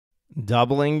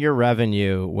Doubling Your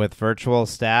Revenue with Virtual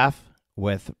Staff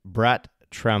with Brett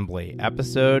Trembly,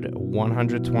 episode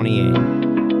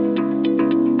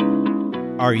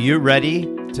 128. Are you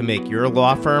ready to make your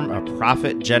law firm a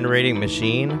profit-generating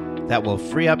machine that will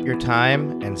free up your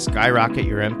time and skyrocket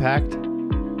your impact?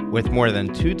 With more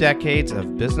than 2 decades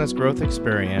of business growth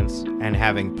experience and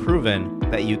having proven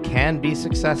that you can be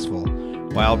successful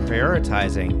while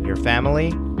prioritizing your family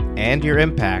and your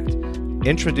impact,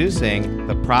 introducing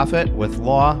the Profit with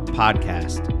Law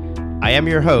podcast. I am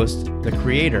your host, the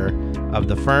creator of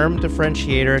the Firm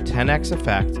Differentiator 10X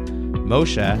Effect,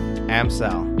 Moshe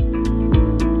Amsel.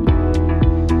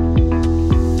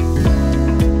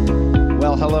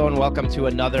 Well, hello and welcome to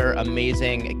another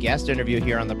amazing guest interview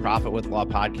here on the Profit with Law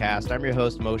podcast. I'm your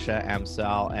host, Moshe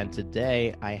Amsel, and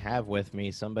today I have with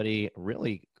me somebody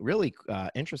really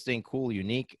interesting, cool,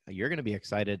 unique. You're going to be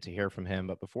excited to hear from him,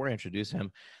 but before I introduce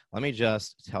him, let me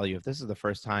just tell you, if this is the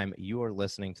first time you are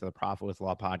listening to the Profit with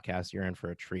Law podcast, you're in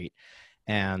for a treat.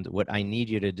 And what I need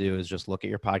you to do is just look at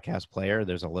your podcast player.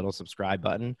 There's a little subscribe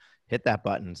button. Hit that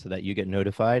button so that you get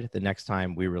notified the next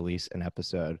time we release an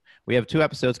episode. We have 2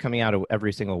 episodes coming out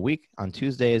every single week. On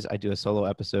Tuesdays, I do a solo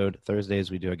episode.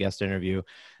 Thursdays, we do a guest interview.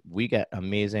 We get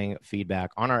amazing feedback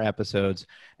on our episodes,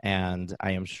 and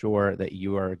I am sure that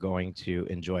you are going to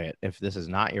enjoy it. If this is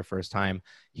not your first time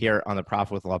here on the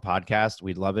Profit with Law podcast,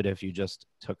 we'd love it if you just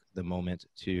took the moment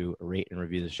to rate and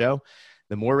review the show.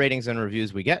 The more ratings and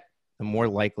reviews we get, the more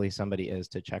likely somebody is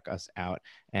to check us out.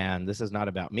 And this is not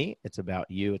about me. It's about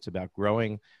you. It's about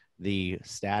growing the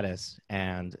status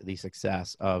and the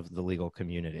success of the legal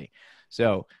community.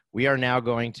 So we are now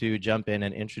going to jump in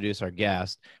and introduce our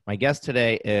guest. My guest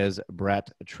today is Brett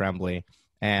Trembly.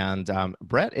 And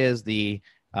Brett is the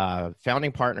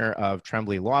founding partner of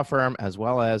Trembly Law Firm, as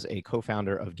well as a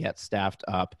co-founder of Get Staffed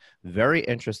Up. Very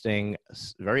interesting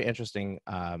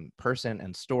person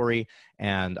and story,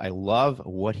 and I love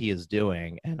what he is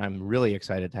doing, and I'm really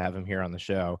excited to have him here on the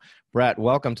show. Brett,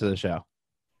 welcome to the show.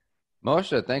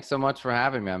 Moshe, thanks so much for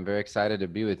having me. I'm very excited to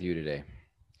be with you today.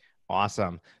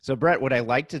 Awesome. So Brett, what I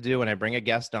like to do when I bring a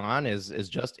guest on is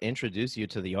just introduce you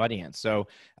to the audience. So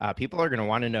people are going to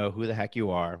want to know who the heck you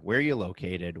are, where you're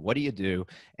located, what do you do,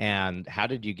 and how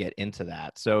did you get into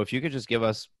that? So if you could just give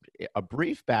us a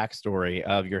brief backstory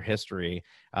of your history,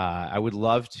 I would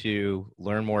love to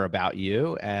learn more about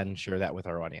you and share that with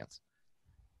our audience.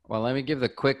 Well, let me give the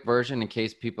quick version in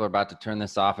case people are about to turn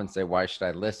this off and say, why should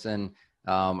I listen?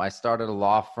 I started a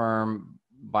law firm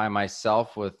by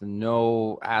myself with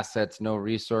no assets, no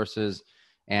resources.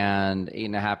 And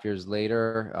 8.5 years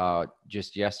later,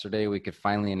 just yesterday, we could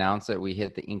finally announce it. We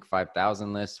hit the Inc.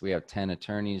 5000 list. We have 10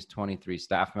 attorneys, 23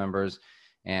 staff members,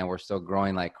 and we're still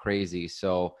growing like crazy.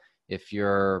 So if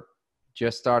you're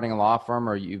just starting a law firm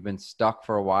or you've been stuck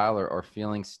for a while or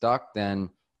feeling stuck, then,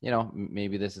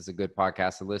 maybe this is a good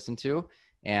podcast to listen to.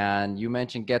 And you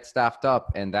mentioned Get Staffed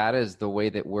Up, and that is the way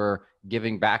that we're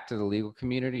giving back to the legal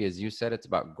community. As you said, it's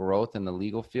about growth in the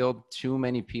legal field. Too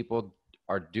many people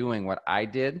are doing what I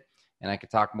did, and I could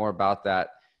talk more about that,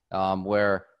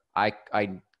 where I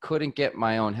couldn't get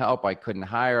my own help. I couldn't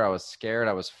hire. I was scared.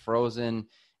 I was frozen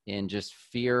in just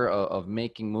fear of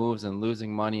making moves and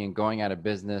losing money and going out of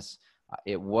business.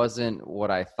 It wasn't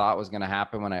what I thought was going to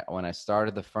happen when I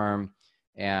started the firm.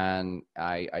 And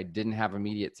I didn't have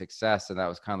immediate success. And that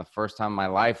was kind of the first time in my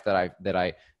life that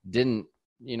I didn't,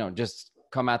 just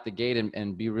come out the gate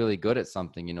and be really good at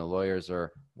something. Lawyers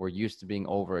we're used to being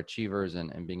overachievers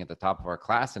and being at the top of our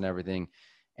class and everything.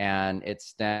 And it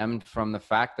stemmed from the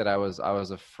fact that I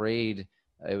was afraid.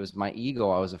 It was my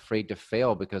ego. I was afraid to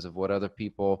fail because of what other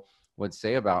people would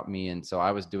say about me. And so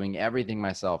I was doing everything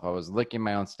myself. I was licking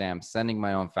my own stamps, sending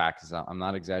my own faxes. I'm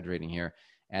not exaggerating here.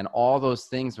 And all those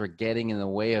things were getting in the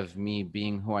way of me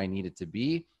being who I needed to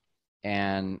be.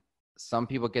 And some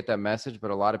people get that message,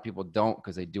 but a lot of people don't,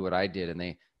 because they do what I did, and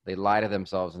they lie to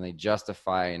themselves and they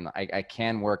justify. And I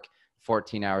can work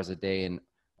 14 hours a day, and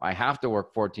I have to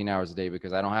work 14 hours a day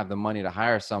because I don't have the money to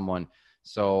hire someone.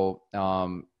 So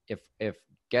if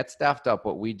Get Staffed Up,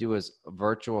 what we do is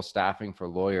virtual staffing for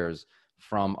lawyers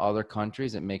from other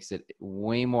countries. It makes it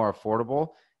way more affordable.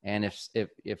 And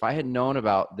if I had known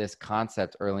about this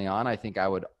concept early on, I think I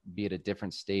would be at a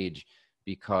different stage,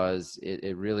 because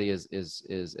it really is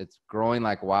it's growing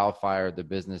like wildfire, the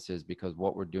businesses, because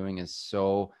what we're doing is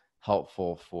so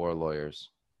helpful for lawyers.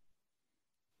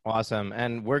 Awesome.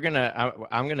 And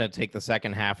I'm going to take the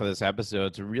second half of this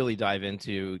episode to really dive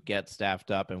into Get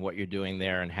Staffed Up and what you're doing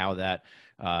there and how that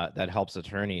helps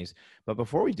attorneys. But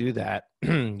before we do that,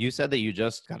 you said that you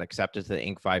just got accepted to the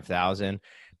Inc. 5000.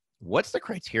 What's the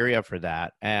criteria for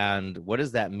that? And what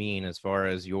does that mean as far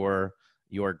as your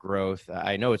your growth?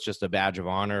 I know it's just a badge of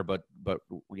honor, but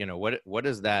what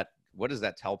does that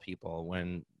tell people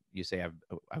when you say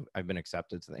I've been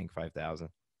accepted to the Inc. 5000?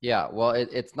 Yeah, well,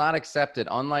 it's not accepted.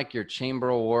 Unlike your chamber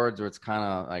awards, where it's kind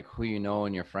of like who you know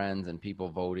and your friends and people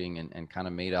voting and kind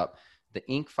of made up. The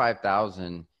Inc.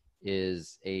 5000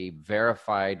 is a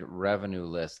verified revenue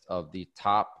list of the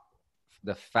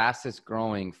fastest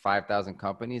growing 5,000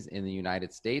 companies in the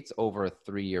United States over a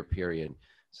 3-year period.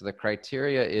 So the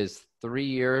criteria is 3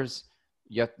 years.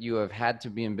 You have had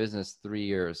to be in business 3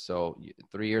 years. So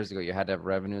 3 years ago, you had to have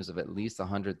revenues of at least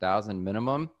 100,000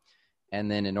 minimum. And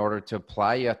then in order to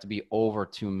apply, you have to be over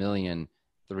 2 million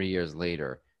 3 years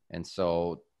later. And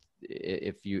so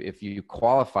if you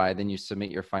qualify, then you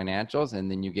submit your financials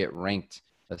and then you get ranked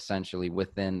essentially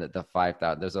within the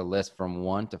 5,000. There's a list from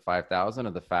 1 to 5,000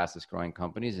 of the fastest growing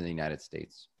companies in the United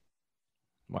States.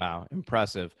 Wow.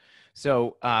 Impressive.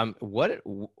 So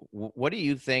what do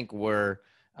you think were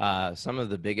some of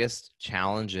the biggest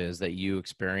challenges that you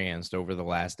experienced over the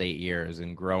last 8 years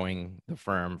in growing the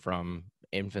firm from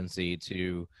infancy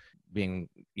to being,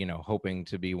 hoping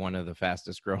to be one of the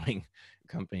fastest growing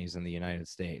companies in the United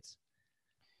States?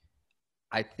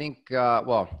 I think,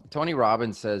 Tony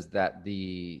Robbins says that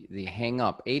the hang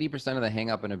up, 80% of the hang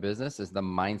up in a business is the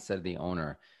mindset of the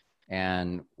owner.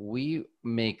 And we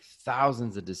make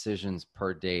thousands of decisions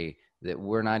per day that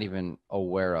we're not even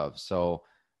aware of. So,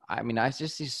 I mean, I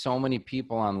just see so many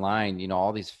people online,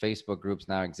 all these Facebook groups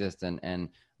now exist and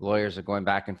lawyers are going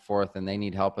back and forth and they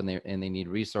need help and they need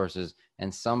resources,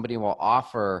 and somebody will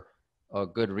offer a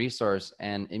good resource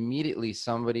and immediately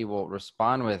somebody will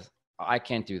respond with, I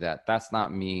can't do that. That's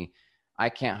not me. I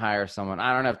can't hire someone.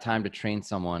 I don't have time to train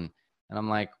someone. And I'm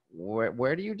like,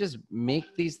 where do you just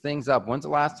make these things up? When's the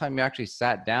last time you actually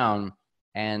sat down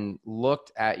and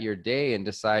looked at your day and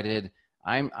decided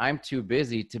I'm too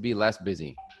busy to be less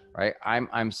busy, right?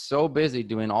 I'm so busy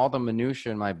doing all the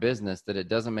minutia in my business that it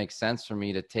doesn't make sense for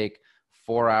me to take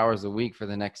 4 hours a week for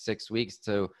the next 6 weeks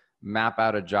to map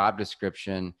out a job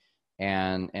description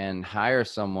and hire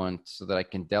someone so that I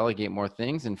can delegate more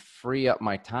things and free up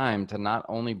my time to not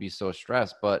only be so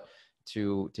stressed, but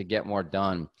to get more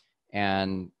done.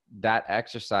 And that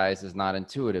exercise is not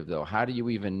intuitive though. How do you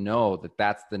even know that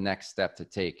that's the next step to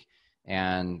take?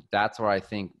 And that's where I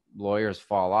think lawyers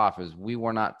fall off, is we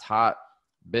were not taught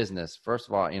business. First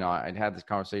of all, I had this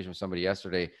conversation with somebody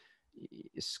yesterday.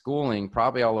 Schooling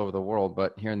probably all over the world,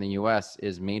 but here in the US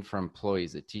is made for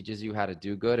employees. It teaches you how to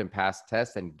do good and pass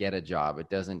tests and get a job. It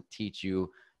doesn't teach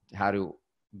you how to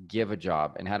give a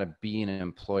job and how to be an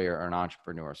employer or an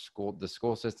entrepreneur. The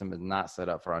school system is not set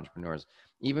up for entrepreneurs.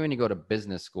 Even when you go to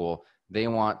business school, they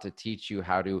want to teach you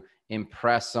how to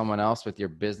impress someone else with your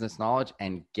business knowledge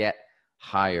and get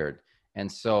hired. And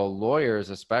so lawyers,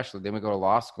 especially, then we go to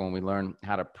law school and we learn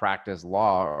how to practice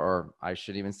law, or I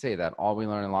should even say that all we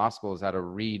learn in law school is how to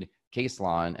read case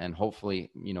law and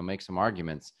hopefully, make some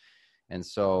arguments. And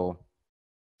so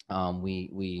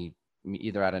we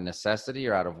either out of necessity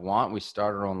or out of want, we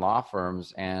start our own law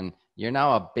firms, and you're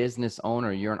now a business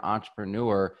owner. You're an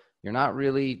entrepreneur. You're not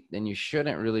really, and you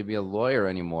shouldn't really be a lawyer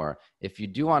anymore. If you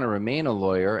do want to remain a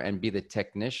lawyer and be the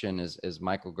technician, as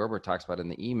Michael Gerber talks about in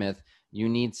the E-Myth, you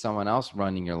need someone else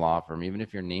running your law firm, even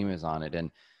if your name is on it.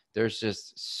 And there's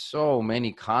just so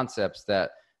many concepts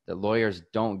that lawyers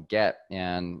don't get.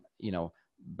 And,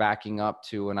 backing up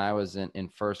to when I was in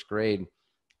first grade,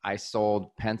 I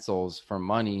sold pencils for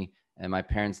money and my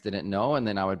parents didn't know. And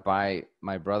then I would buy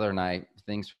my brother and I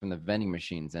things from the vending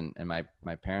machines. And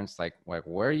my parents like,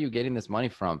 where are you getting this money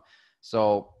from?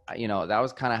 So, that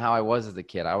was kind of how I was as a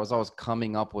kid. I was always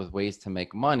coming up with ways to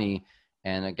make money.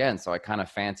 And again, so I kind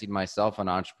of fancied myself an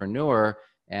entrepreneur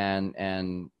and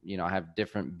I have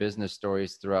different business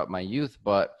stories throughout my youth,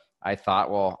 but I thought,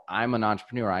 well, I'm an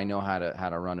entrepreneur. I know how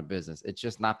to run a business. It's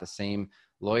just not the same.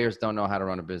 Lawyers don't know how to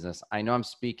run a business. I know I'm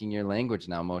speaking your language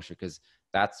now, Moshe, because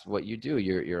that's what you do.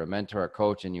 You're a mentor, a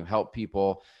coach, and you help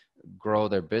people grow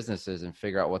their businesses and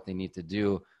figure out what they need to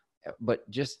do. But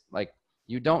just like,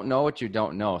 you don't know what you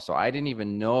don't know. So I didn't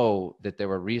even know that there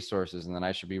were resources and that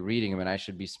I should be reading them, and I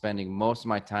should be spending most of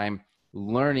my time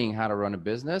learning how to run a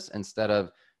business instead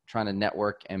of trying to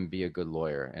network and be a good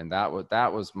lawyer. And that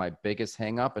was my biggest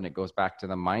hang up. And it goes back to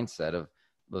the mindset of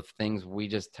the things we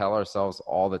just tell ourselves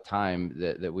all the time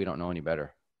that we don't know any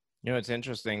better. It's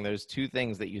interesting. There's two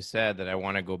things that you said that I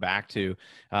want to go back to.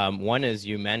 One is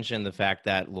you mentioned the fact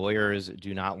that lawyers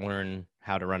do not learn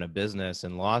how to run a business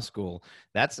in law school.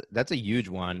 That's a huge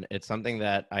one. It's something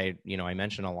that I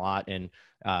mention a lot in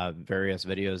various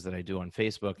videos that I do on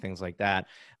Facebook, things like that.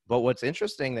 But what's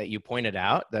interesting that you pointed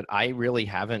out that I really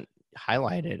haven't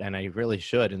highlighted, and I really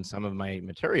should in some of my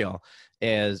material,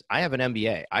 is I have an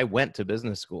MBA. I went to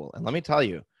business school. And let me tell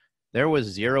you, there was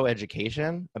zero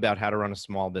education about how to run a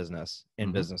small business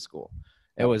in business school.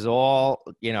 It was all,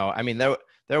 I mean,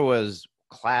 there was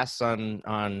class on,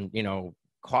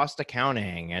 cost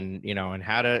accounting and, and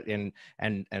how to,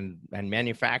 and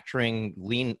manufacturing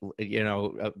lean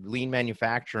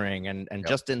manufacturing and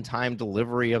just in time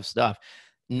delivery of stuff.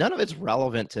 None of it's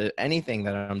relevant to anything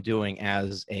that I'm doing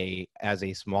as a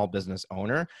small business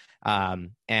owner.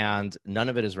 And none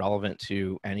of it is relevant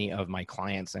to any of my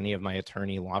clients, any of my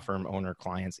attorney law firm owner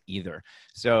clients either.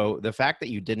 So the fact that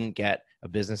you didn't get a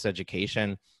business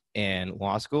education in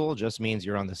law school just means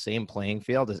you're on the same playing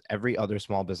field as every other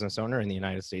small business owner in the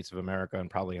United States of America and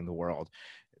probably in the world.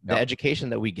 The education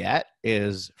that we get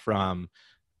is from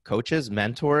coaches,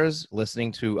 mentors,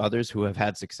 listening to others who have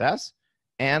had success,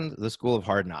 and the school of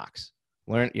hard knocks.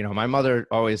 My mother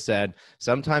always said,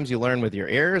 sometimes you learn with your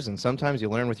ears and sometimes you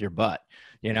learn with your butt,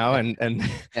 and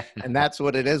and that's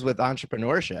what it is with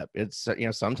entrepreneurship. It's,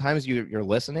 sometimes you're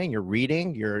listening, you're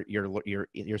reading,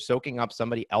 you're soaking up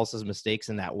somebody else's mistakes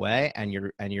in that way, and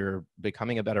you're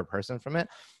becoming a better person from it.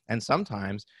 And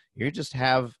sometimes you just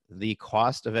have the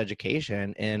cost of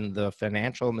education in the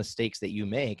financial mistakes that you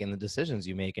make and the decisions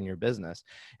you make in your business.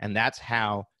 And that's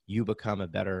how you become a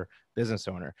better business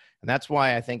owner. And that's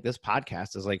why I think this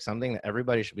podcast is like something that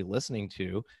everybody should be listening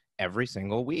to every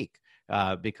single week,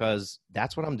 because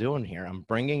that's what I'm doing here. I'm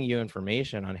bringing you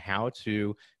information on how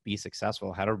to be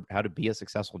successful, how to be a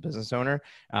successful business owner.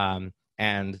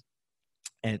 And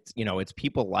it's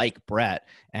people like Brett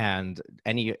and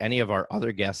any of our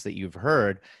other guests that you've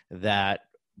heard that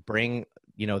bring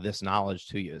this knowledge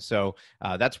to you. So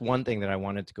that's one thing that I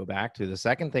wanted to go back to. The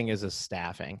second thing is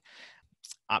staffing.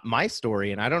 My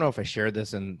story, and I don't know if I shared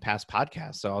this in past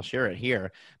podcasts, so I'll share it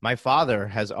here. My father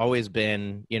has always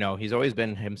been, he's always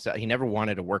been himself. He never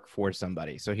wanted to work for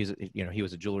somebody. So he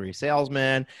was a jewelry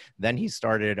salesman. Then he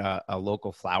started a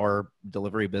local flower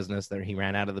delivery business that he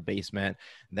ran out of the basement.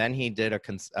 Then he did a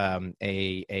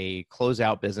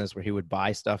closeout business where he would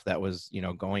buy stuff that was,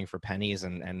 going for pennies,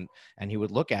 and he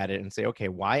would look at it and say, okay,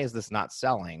 why is this not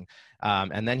selling?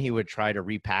 And then he would try to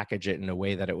repackage it in a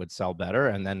way that it would sell better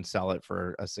and then sell it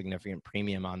for a significant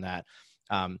premium on that.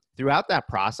 Throughout that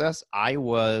process, I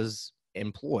was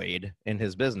employed in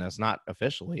his business, not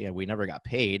officially, and we never got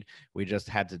paid. We just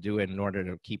had to do it in order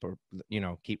to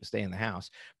stay in the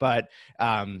house. But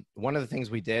one of the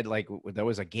things we did, like there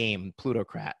was a game,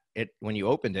 Plutocrat. When you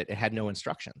opened it, it had no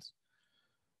instructions.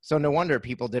 So no wonder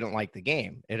people didn't like the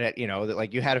game. It had,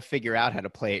 like you had to figure out how to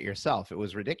play it yourself. It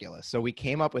was ridiculous. So we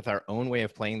came up with our own way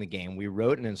of playing the game. We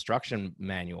wrote an instruction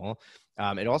manual.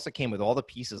 It also came with all the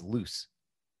pieces loose.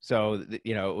 So,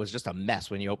 it was just a mess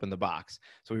when you opened the box.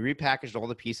 So we repackaged all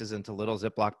the pieces into little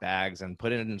Ziploc bags and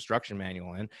put in an instruction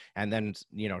manual in, and then,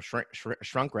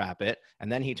 shrunk wrap it.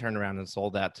 And then he turned around and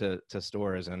sold that to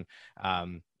stores. And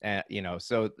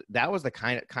so that was the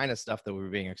kind of stuff that we were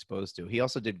being exposed to. He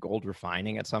also did gold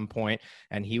refining at some point,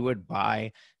 and he would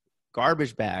buy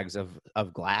garbage bags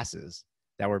of glasses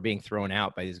that were being thrown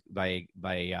out by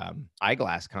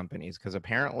eyeglass companies, because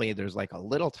apparently there's like a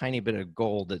little tiny bit of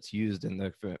gold that's used in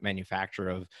the manufacture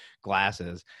of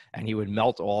glasses, and he would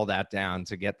melt all that down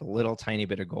to get the little tiny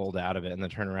bit of gold out of it, and then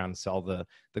turn around and sell the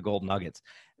gold nuggets.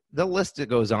 The list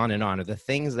goes on and on of the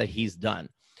things that he's done.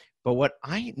 But what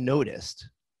I noticed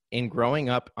in growing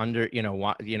up under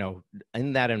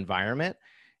in that environment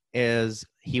is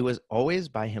he was always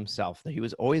by himself. He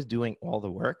was always doing all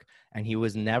the work, and he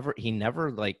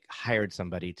never like hired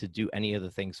somebody to do any of the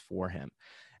things for him.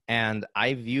 And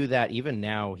I view that even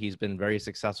now, he's been very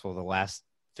successful the last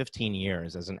 15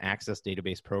 years as an Access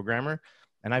database programmer.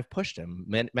 And I've pushed him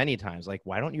many times, like,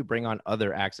 why don't you bring on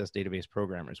other Access database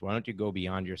programmers? Why don't you go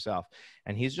beyond yourself?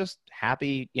 And he's just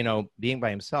happy, being by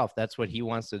himself. That's what he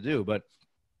wants to do. But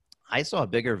I saw a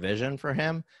bigger vision for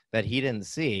him that he didn't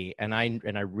see. And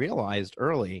I realized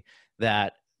early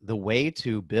that the way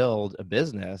to build a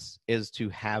business is to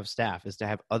have staff, is to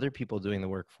have other people doing the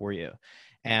work for you.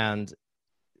 And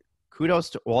kudos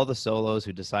to all the solos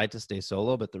who decide to stay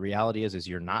solo. But the reality is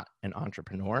you're not an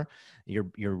entrepreneur.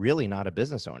 You're really not a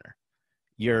business owner.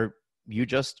 You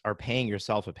just are paying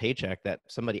yourself a paycheck that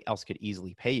somebody else could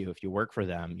easily pay you if you work for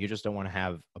them. You just don't want to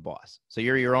have a boss. So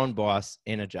you're your own boss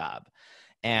in a job.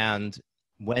 And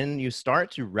when you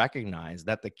start to recognize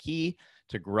that the key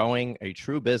to growing a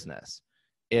true business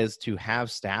is to have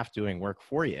staff doing work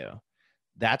for you,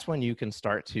 that's when you can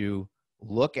start to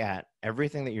look at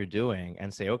everything that you're doing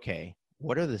and say, okay,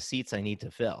 what are the seats I need to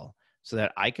fill so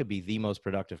that I could be the most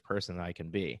productive person that I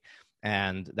can be?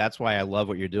 And that's why I love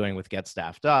what you're doing with Get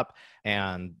Staffed Up,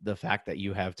 and the fact that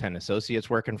you have 10 associates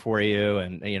working for you,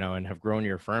 and, you know, and have grown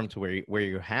your firm to where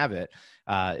you have it,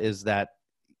 is that,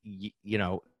 you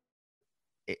know,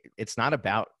 it's not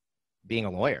about being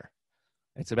a lawyer.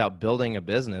 It's about building a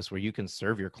business where you can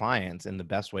serve your clients in the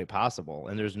best way possible.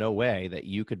 And there's no way that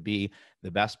you could be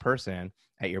the best person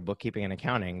at your bookkeeping and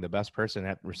accounting, the best person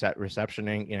at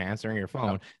receptioning, you know, answering your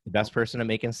phone, the best person at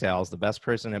making sales, the best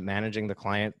person at managing the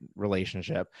client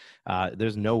relationship.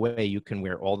 There's no way you can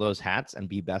wear all those hats and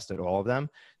be best at all of them.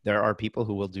 There are people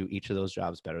who will do each of those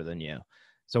jobs better than you.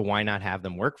 So why not have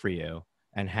them work for you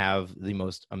and have the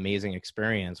most amazing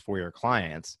experience for your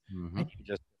clients? And you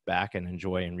just back and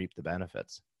enjoy and reap the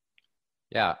benefits.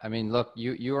 Yeah, I mean, look,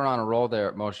 you were on a roll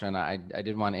there, Moshe, and I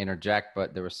didn't want to interject,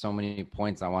 but there were so many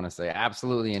points I want to say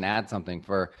absolutely and add something.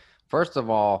 First of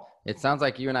all, it sounds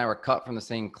like you and I were cut from the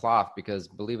same cloth, because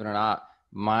believe it or not,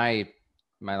 my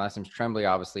last name's Trembly.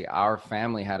 Obviously, our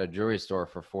family had a jewelry store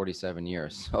for 47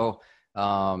 years. So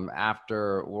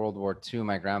after World War II,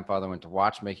 my grandfather went to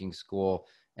watchmaking school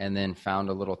and then found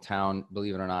a little town,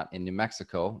 believe it or not, in New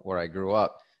Mexico, where I grew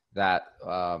up, that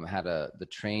had the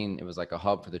train. It was like a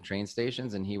hub for the train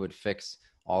stations, and he would fix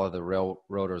all of the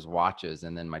railroaders' watches.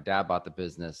 And then my dad bought the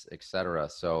business, etc.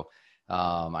 So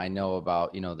I know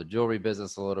about, you know, the jewelry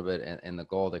business a little bit, and the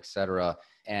gold, etc.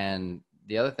 And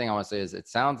the other thing I want to say is, it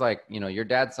sounds like, you know, your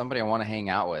dad's somebody I want to hang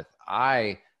out with.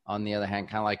 I, on the other hand,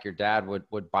 kind of like your dad,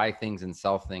 would buy things and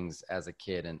sell things as a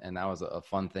kid, and that was a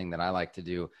fun thing that I like to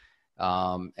do.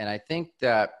 And I think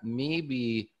that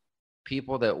maybe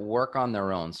people that work on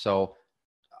their own. So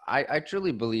I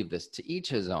truly believe this, to each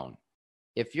his own.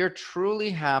 If you're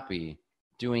truly happy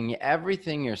doing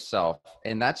everything yourself,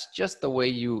 and that's just the way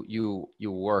you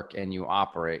work and you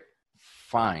operate,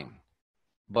 fine.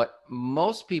 But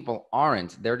most people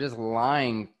aren't. They're just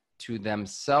lying to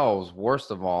themselves, worst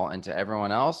of all, and to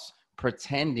everyone else,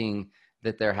 pretending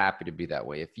that they're happy to be that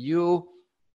way. If you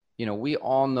know, we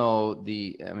all know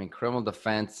criminal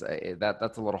defense,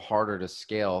 that's a little harder to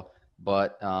scale.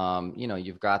 But, you know,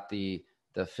 you've got the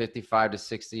 55 to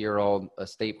 60-year-old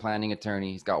estate planning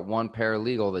attorney. He's got one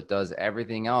paralegal that does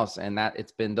everything else. And that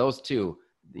it's been those two,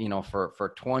 you know,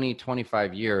 for 20,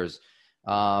 25 years.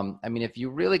 I mean, if you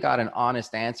really got an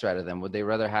honest answer out of them, would they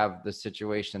rather have the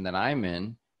situation that I'm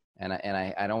in? And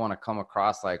I don't want to come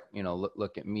across like, you know,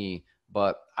 look at me,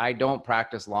 but I don't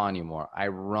practice law anymore. I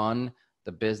run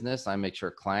the business. I make sure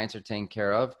clients are taken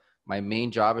care of. My main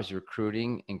job is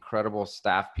recruiting incredible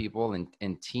staff people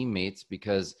and teammates,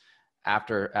 because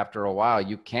after a while,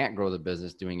 you can't grow the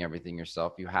business doing everything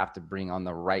yourself. You have to bring on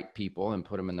the right people and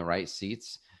put them in the right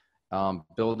seats.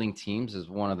 Building teams is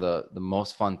one of the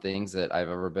most fun things that I've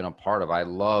ever been a part of. I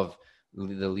love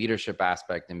the leadership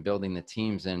aspect and building the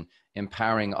teams and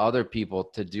empowering other people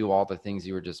to do all the things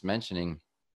you were just mentioning,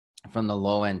 from the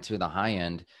low end to the high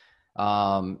end.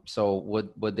 So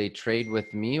would they trade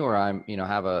with me, or I'm, you know,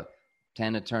 have a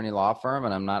 10 attorney law firm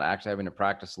and I'm not actually having to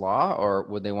practice law, or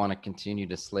would they want to continue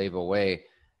to slave away?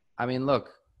 I mean,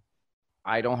 look,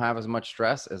 I don't have as much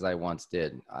stress as I once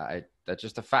did. That's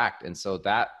just a fact. And so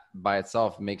that by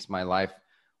itself makes my life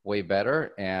way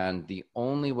better. And the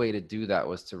only way to do that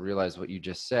was to realize what you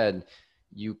just said.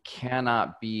 You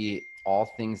cannot be all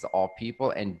things to all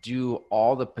people and do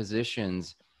all the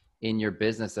positions in your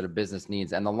business that a business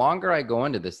needs. And the longer I go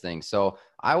into this thing, so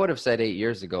I would have said 8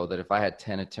 years ago that if I had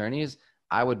 10 attorneys,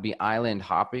 I would be island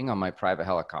hopping on my private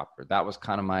helicopter. That was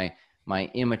kind of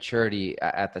my immaturity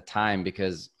at the time,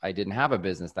 because I didn't have a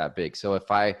business that big. So if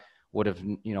I would have,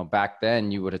 you know, back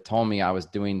then you would have told me I was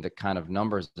doing the kind of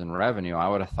numbers and revenue, I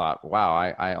would have thought, wow,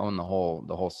 I own the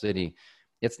whole city.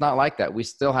 It's not like that. We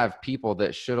still have people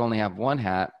that should only have one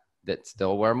hat that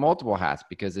still wear multiple hats,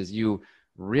 because as you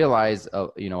realize,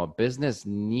 you know, a business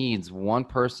needs one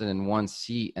person in one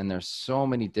seat, and there's so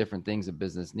many different things a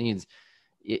business needs.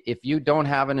 If you don't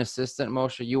have an assistant,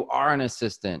 Moshe, you are an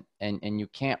assistant, and you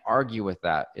can't argue with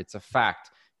that. It's a fact.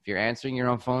 If you're answering your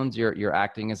own phones, you're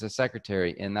acting as a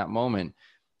secretary in that moment.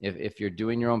 If you're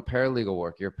doing your own paralegal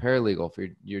work, you're a paralegal.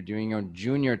 If you're doing your own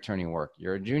junior attorney work,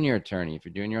 you're a junior attorney. If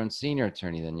you're doing your own senior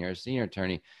attorney, then you're a senior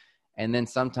attorney. And then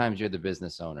sometimes you're the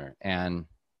business owner. And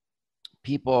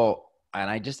people, and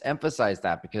I just emphasize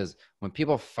that, because when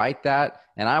people fight that,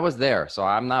 and I was there, so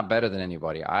I'm not better than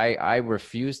anybody. I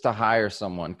refused to hire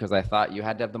someone because I thought you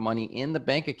had to have the money in the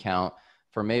bank account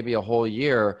for maybe a whole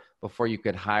year before you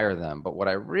could hire them. But what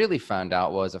I really found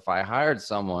out was, if I hired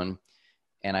someone,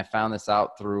 and I found this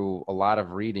out through a lot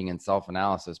of reading and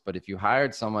self-analysis, but if you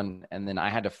hired someone and then I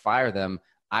had to fire them,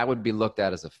 I would be looked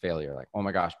at as a failure. Like, oh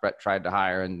my gosh, Brett tried to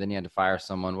hire and then he had to fire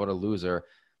someone. What a loser.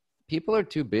 people are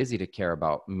too busy to care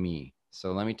about me.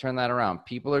 So let me turn that around.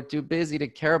 People are too busy to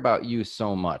care about you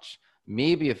so much.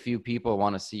 Maybe a few people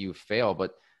want to see you fail,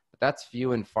 but that's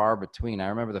few and far between. I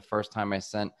remember the first time I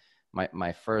sent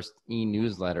my first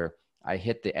e-newsletter, I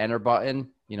hit the enter button,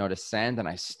 to send, and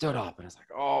I stood up and it's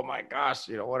like, oh my gosh,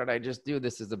 what did I just do?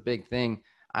 This is a big thing.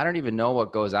 I don't even know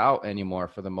what goes out anymore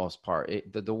for the most part.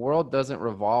 The world doesn't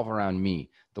revolve around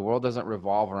me. The world doesn't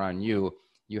revolve around you.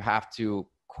 You have to,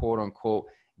 quote unquote,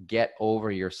 get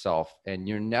over yourself, and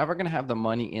you're never going to have the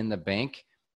money in the bank.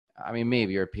 I mean,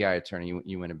 maybe you're a PI attorney,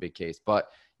 you win a big case, but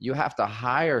you have to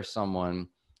hire someone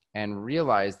and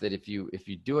realize that if you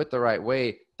do it the right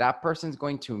way, that person's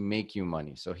going to make you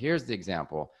money. So here's the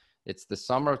example. It's the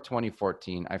summer of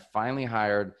 2014. I finally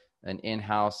hired an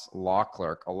in-house law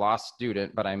clerk, a law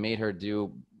student, but I made her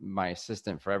do my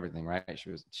assistant for everything, right?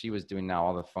 She was doing now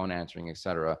all the phone answering, et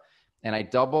cetera. And I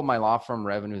doubled my law firm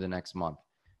revenue the next month.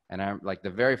 And I'm like the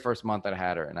very first month that I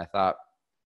had her. And I thought,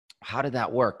 how did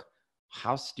that work?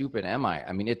 How stupid am I?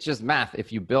 I mean, it's just math.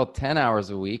 If you bill 10 hours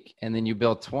a week and then you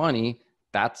bill 20,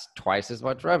 that's twice as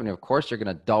much revenue. Of course, you're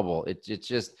going to double.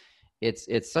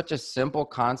 It's such a simple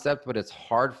concept, but it's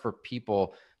hard for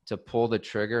people to pull the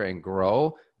trigger and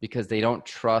grow because they don't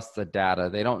trust the data.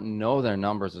 They don't know their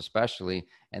numbers, especially,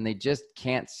 and they just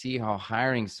can't see how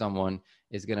hiring someone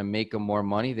is going to make them more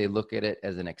money. They look at it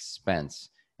as an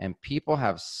expense. And people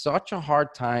have such a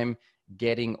hard time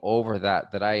getting over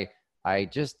that I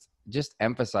just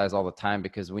emphasize all the time,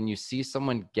 because when you see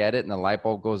someone get it and the light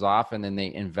bulb goes off and then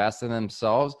they invest in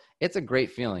themselves, it's a great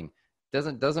feeling.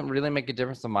 Doesn't really make a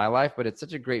difference in my life, but it's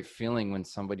such a great feeling when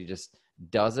somebody just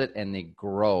does it and they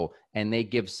grow and they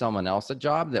give someone else a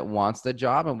job that wants the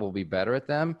job and will be better at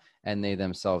them, and they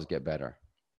themselves get better.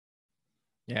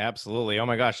 Yeah, absolutely. Oh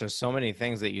my gosh, there's so many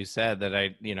things that you said that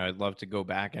I'd love to go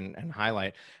back and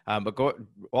highlight. But go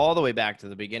all the way back to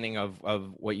the beginning of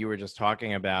what you were just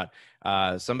talking about.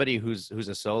 Somebody who's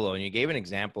a solo, and you gave an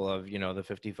example of, the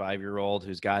 55-year-old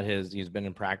who's been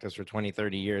in practice for 20,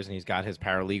 30 years, and he's got his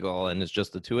paralegal, and it's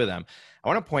just the two of them. I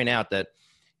want to point out that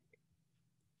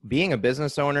being a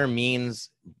business owner means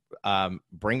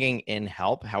bringing in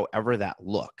help, however that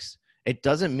looks. It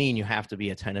doesn't mean you have to be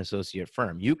a 10 associate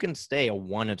firm. You can stay a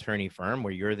one attorney firm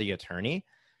where you're the attorney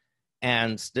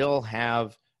and still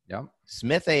have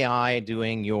Smith AI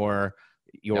doing your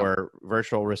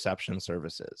virtual reception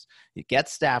services. You get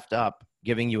staffed up,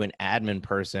 giving you an admin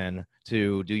person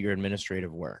to do your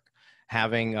administrative work.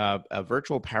 Having a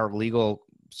virtual paralegal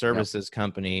services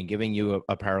company giving you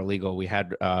a paralegal. We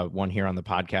had one here on the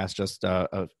podcast just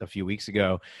a few weeks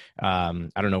ago. I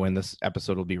don't know when this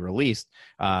episode will be released,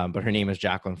 but her name is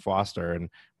Jacqueline Foster, and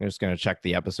I'm just going to check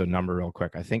the episode number real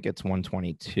quick. I think it's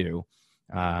 122.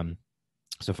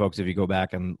 So folks, if you go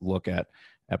back and look at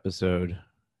episode,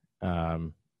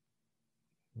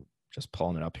 just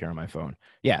pulling it up here on my phone.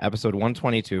 Yeah, episode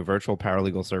 122, Virtual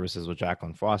Paralegal Services with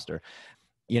Jacqueline Foster.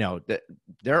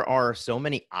 There are so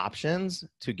many options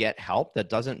to get help. That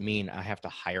doesn't mean I have to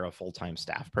hire a full-time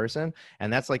staff person.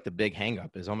 And that's like the big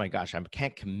hang-up is, oh my gosh, I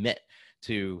can't commit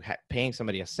to paying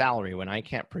somebody a salary when I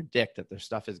can't predict that their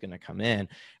stuff is going to come in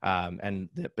and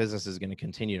the business is going to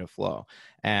continue to flow.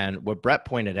 And what Brett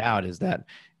pointed out is that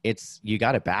you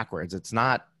got it backwards. It's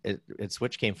not, it's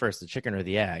which came first, the chicken or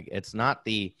the egg. It's not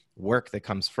the work that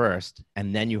comes first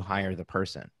and then you hire the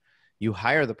person. You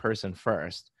hire the person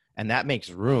first, and that makes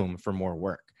room for more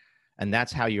work. And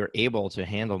that's how you're able to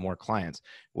handle more clients.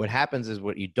 What happens is,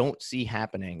 what you don't see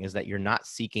happening is that you're not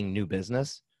seeking new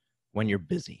business when you're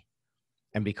busy.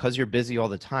 And because you're busy all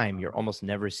the time, you're almost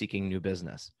never seeking new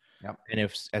business. Yep. And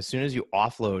as soon as you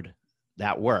offload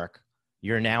that work,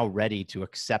 you're now ready to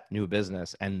accept new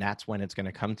business. And that's when it's going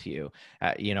to come to you.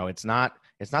 It's not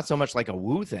so much like a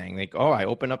woo thing. Like, oh, I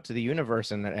open up to the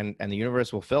universe and the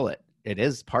universe will fill it. It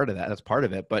is part of that. That's part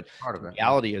of it. But the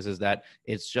reality is that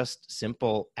it's just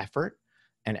simple effort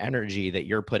and energy that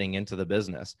you're putting into the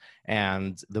business.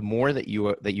 And the more that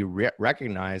you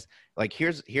recognize, like,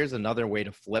 here's another way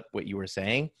to flip what you were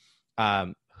saying.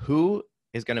 Who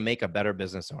is going to make a better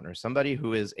business owner? Somebody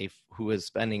who is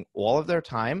spending all of their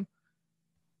time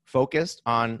focused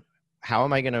on how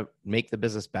am I going to make the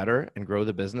business better and grow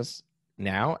the business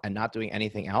now and not doing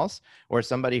anything else, or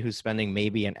somebody who's spending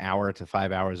maybe an hour to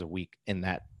 5 hours a week in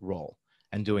that role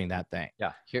and doing that thing.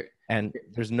 Yeah.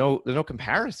 There's no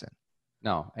comparison.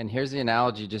 No. And here's the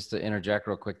analogy, just to interject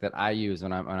real quick, that I use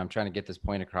when I'm trying to get this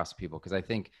point across to people. Cause I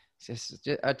think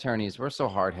attorneys, we're so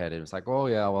hard headed. It's like, oh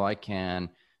yeah, well, I can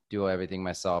do everything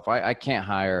myself. I can't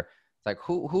hire. It's like,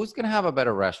 who's going to have a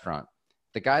better restaurant?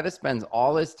 The guy that spends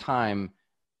all his time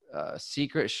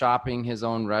secret shopping his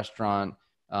own restaurant,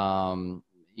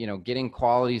 getting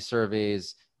quality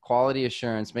surveys, quality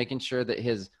assurance, making sure that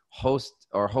his host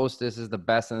or hostess is the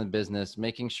best in the business,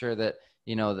 making sure that,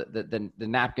 the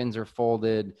napkins are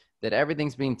folded, that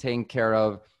everything's being taken care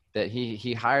of, that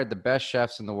he hired the best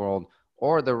chefs in the world,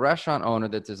 or the restaurant owner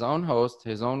that's his own host,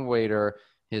 his own waiter,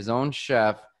 his own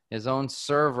chef, his own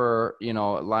server,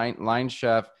 line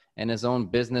chef, and his own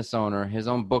business owner, his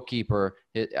own bookkeeper.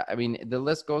 The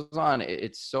list goes on.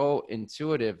 It's so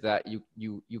intuitive that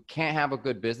you can't have a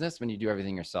good business when you do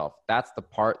everything yourself. That's the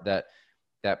part that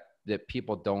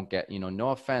people don't get. No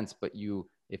offense, but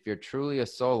if you're truly a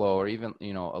solo, or even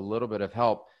a little bit of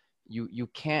help, you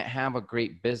can't have a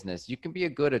great business. You can be a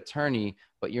good attorney,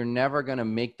 but you're never going to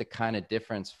make the kind of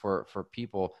difference for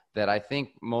people that I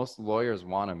think most lawyers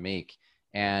want to make.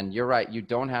 And you're right, you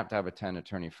don't have to have a 10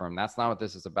 attorney firm. That's not what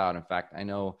this is about. In fact, I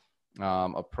know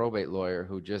a probate lawyer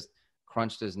who just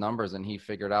crunched his numbers, and he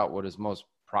figured out what his most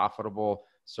profitable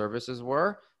services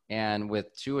were. And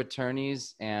with 2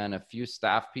 attorneys and a few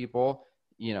staff people,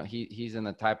 he's in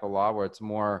the type of law where it's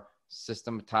more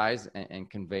systematized and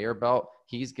conveyor belt.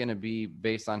 He's going to be,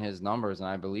 based on his numbers, and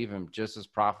I believe him, just as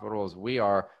profitable as we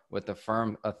are with the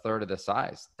firm a third of the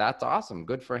size. That's awesome.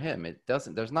 Good for him.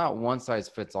 There's not one size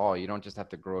fits all. You don't just have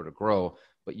to grow,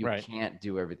 but you Right. can't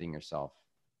do everything yourself.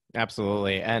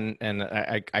 Absolutely. And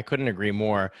I couldn't agree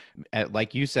more.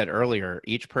 Like you said earlier,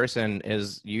 each person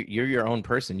you're your own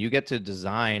person. You get to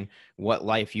design what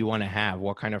life you want to have,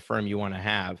 what kind of firm you want to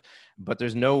have. But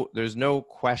there's no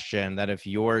question that if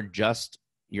you're just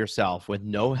yourself with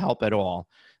no help at all,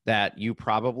 that you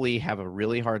probably have a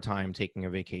really hard time taking a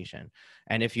vacation.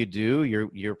 And if you do,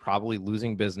 you're probably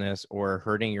losing business or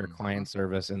hurting your client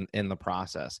service in the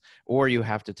process. Or you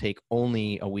have to take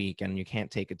only a week, and you can't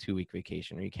take a 2-week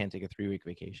vacation, or you can't take a 3-week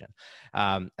vacation.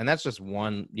 And that's just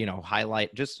one,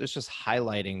 highlight. It's just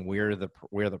highlighting where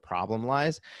the problem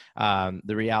lies.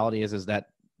 The reality is that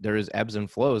there is ebbs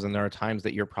and flows, and there are times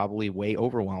that you're probably way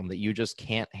overwhelmed, that you just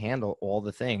can't handle all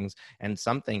the things, and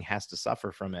something has to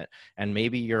suffer from it. And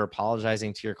maybe you're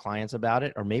apologizing to your clients about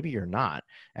it, or maybe you're not.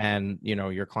 And,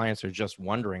 your clients are just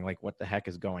wondering, like, what the heck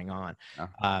is going on?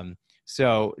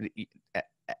 So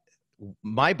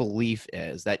my belief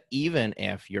is that even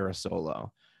if you're a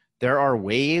solo, there are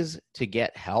ways to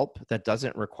get help that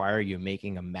doesn't require you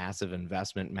making a massive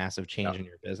investment, massive change in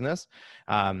your business.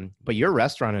 But your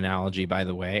restaurant analogy, by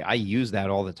the way, I use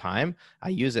that all the time. I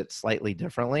use it slightly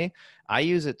differently. I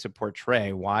use it to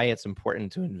portray why it's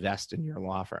important to invest in your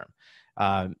law firm.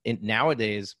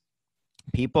 Nowadays,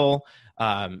 people,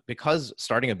 because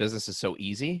starting a business is so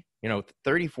easy,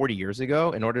 30, 40 years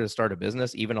ago, in order to start a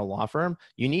business, even a law firm,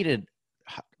 you needed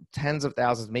tens of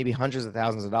thousands, maybe hundreds of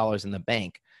thousands of dollars in the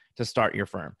bank to start your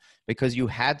firm, because you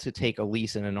had to take a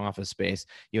lease in an office space.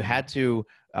 You had to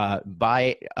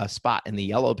buy a spot in the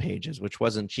yellow pages, which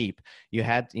wasn't cheap. You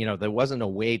had, there wasn't a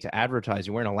way to advertise.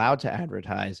 You weren't allowed to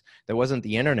advertise. There wasn't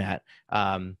the internet.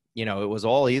 It was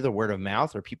all either word of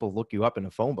mouth or people look you up in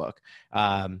a phone book.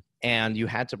 And you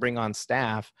had to bring on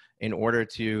staff in order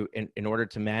to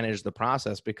manage the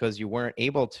process, because you weren't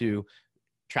able to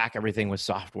track everything with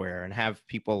software and have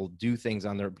people do things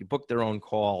book their own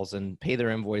calls and pay their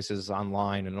invoices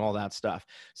online and all that stuff.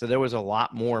 So there was a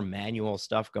lot more manual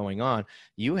stuff going on.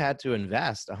 You had to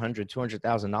invest $100,000,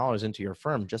 $200,000 into your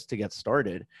firm just to get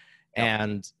started. Yep.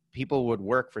 And people would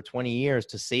work for 20 years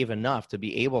to save enough to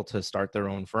be able to start their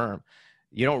own firm.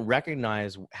 You don't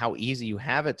recognize how easy you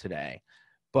have it today.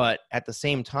 But at the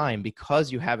same time,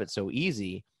 because you have it so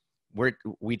easy,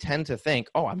 we tend to think,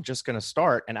 oh, I'm just going to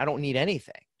start and I don't need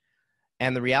anything.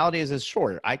 And the reality is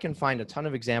sure, I can find a ton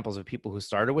of examples of people who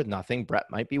started with nothing.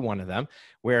 Brett might be one of them,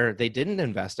 where they didn't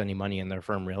invest any money in their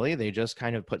firm, really. They just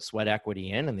kind of put sweat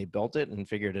equity in, and they built it and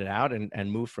figured it out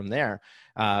and moved from there.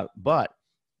 But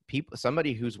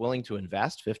somebody who's willing to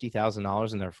invest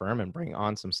 $50,000 in their firm and bring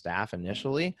on some staff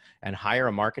initially and hire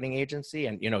a marketing agency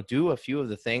and, do a few of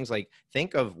the things, like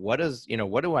think of what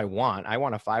do I want? I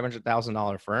want a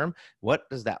 $500,000 firm. What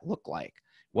does that look like?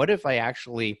 What if I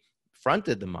actually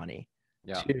fronted the money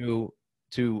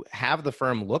to have the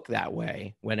firm look that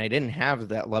way when I didn't have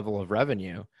that level of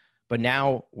revenue? But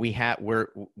now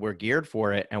we're geared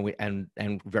for it,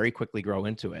 and very quickly grow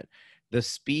into it. The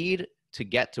speed to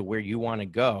get to where you want to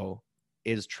go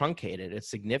is truncated. It's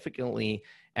significantly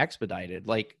expedited,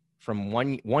 like from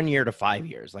one year to 5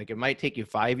 years. Like it might take you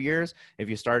 5 years if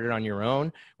you started on your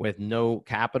own with no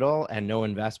capital and no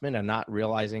investment and not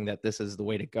realizing that this is the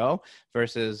way to go,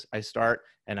 versus I start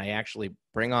and I actually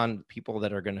bring on people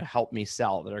that are going to help me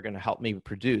sell, that are going to help me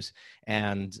produce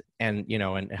and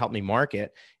help me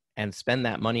market, and spend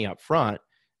that money up front.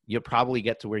 you'll probably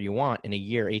get to where you want in a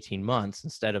year, 18 months,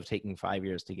 instead of taking 5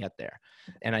 years to get there.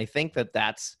 And I think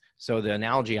so the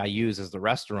analogy I use is the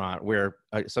restaurant, where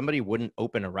somebody wouldn't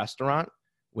open a restaurant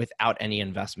without any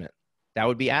investment. That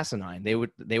would be asinine. They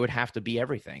would have to be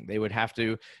everything. They would have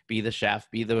to be the chef,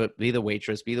 be the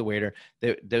waitress, be the waiter.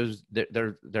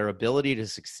 Their ability to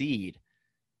succeed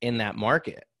in that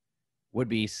market would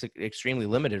be extremely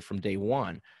limited from day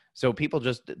one. So people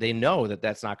they know that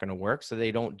that's not going to work. So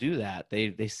they don't do that.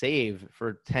 They save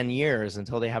for 10 years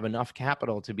until they have enough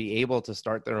capital to be able to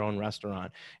start their own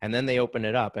restaurant. And then they open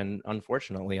it up. And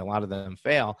unfortunately, a lot of them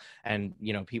fail. And,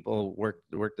 people work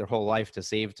their whole life to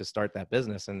save to start that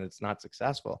business, and it's not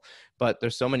successful. But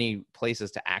there's so many places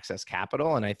to access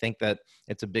capital. And I think that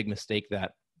it's a big mistake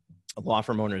that law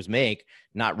firm owners make,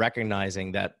 not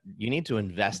recognizing that you need to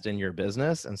invest in your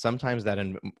business. And sometimes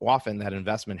often that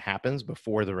investment happens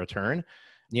before the return.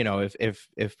 If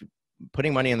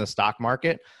putting money in the stock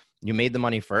market, you made the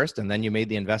money first and then you made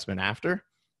the investment after,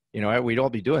 we'd all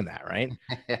be doing that, right?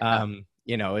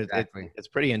 Yeah, exactly. It's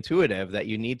pretty intuitive that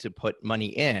you need to put money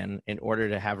in order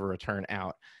to have a return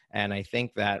out. And I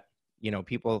think that,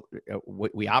 people,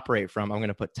 we operate from, I'm going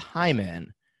to put time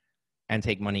in and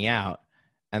take money out.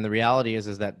 And the reality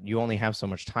is that you only have so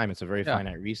much time. It's a very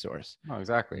finite resource. Oh,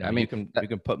 exactly. You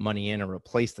can put money in and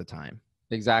replace the time.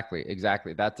 Exactly.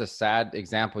 That's a sad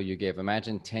example you gave.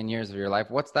 Imagine 10 years of your life.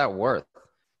 What's that worth?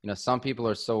 Some people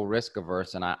are so risk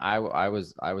averse, and I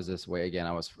was this way again.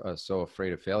 I was so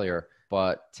afraid of failure.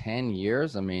 But 10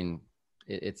 years, I mean,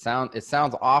 it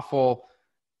sounds awful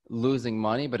losing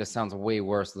money, but it sounds way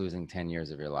worse losing 10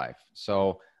 years of your life.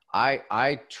 So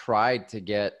I tried to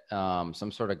get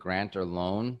some sort of grant or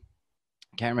loan.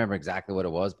 Can't remember exactly what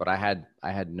it was, but I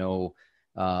had no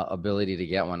ability to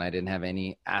get one. I didn't have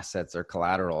any assets or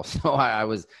collateral, so I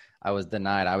was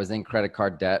denied. I was in credit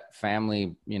card debt.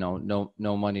 Family, no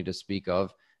money to speak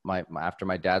of. After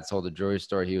my dad sold a jewelry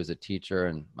store, he was a teacher,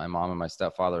 and my mom and my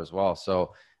stepfather as well.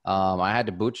 So I had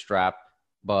to bootstrap.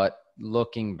 But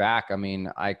looking back, I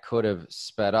mean, I could have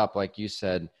sped up, like you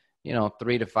said,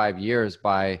 3 to 5 years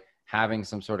by having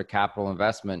some sort of capital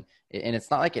investment. And it's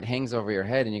not like it hangs over your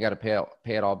head and you got to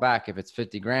pay it all back. If it's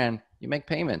 50 grand, you make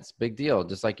payments, big deal,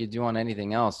 just like you do on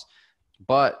anything else.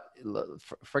 But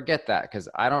forget that, because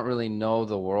I don't really know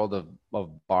the world of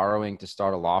borrowing to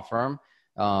start a law firm.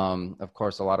 Of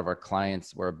course, a lot of our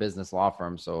clients, we're a business law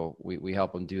firm, so we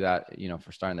help them do that,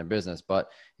 for starting their business. But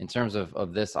in terms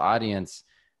of this audience,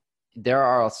 there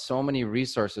are so many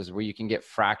resources where you can get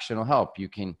fractional help.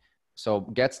 So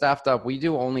get staffed up. We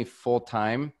do only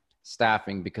full-time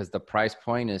staffing because the price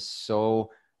point is so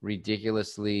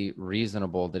ridiculously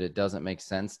reasonable that it doesn't make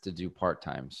sense to do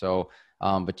part-time. So,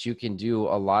 but you can do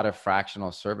a lot of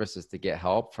fractional services to get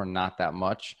help for not that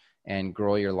much and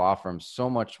grow your law firm so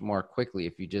much more quickly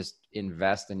if you just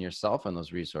invest in yourself and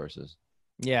those resources.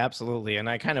 Yeah, absolutely. And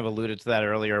I kind of alluded to that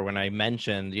earlier when I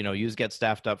mentioned, use Get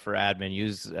Staffed Up for admin,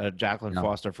 use Jacqueline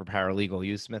Foster for paralegal,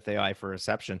 use Smith AI for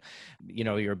reception.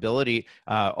 Your ability,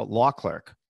 law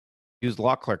clerk. Use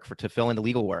Law Clerk to fill in the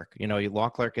legal work. Law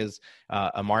Clerk is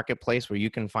a marketplace where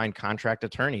you can find contract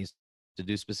attorneys to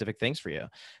do specific things for you.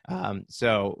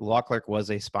 So Law Clerk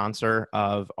was a sponsor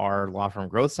of our Law Firm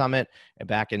Growth Summit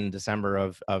back in December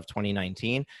of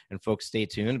 2019. And folks, stay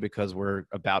tuned, because we're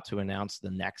about to announce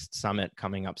the next summit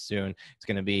coming up soon. It's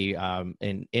going to be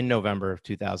in November of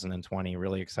 2020.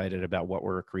 Really excited about what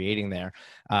we're creating there.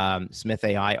 Smith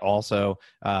AI also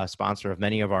sponsor of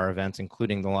many of our events,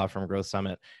 including the Law Firm Growth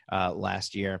Summit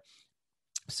last year.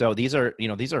 So these are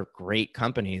great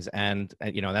companies. And,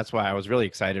 that's why I was really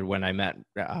excited when I met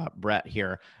Brett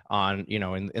here on,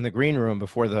 in the green room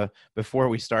before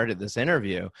we started this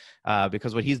interview,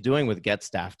 because what he's doing with Get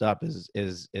Staffed Up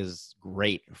is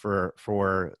great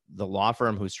for the law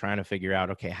firm who's trying to figure out,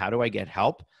 okay, how do I get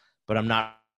help, but I'm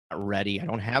not ready. I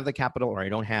don't have the capital, or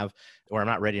I'm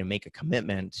not ready to make a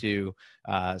commitment to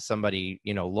somebody,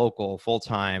 local,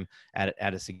 full-time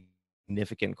at a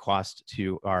significant cost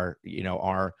to our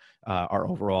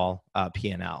overall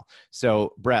P&L.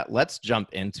 So Brett, let's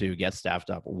jump into Get Staffed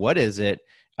Up. What is it?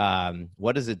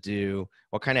 What does it do?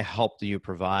 What kind of help do you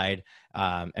provide?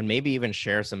 And maybe even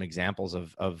share some examples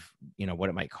of what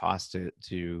it might cost to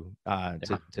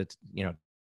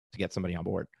get somebody on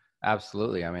board.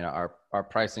 Absolutely. I mean, our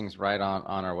pricing's right on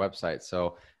our website.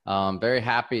 So very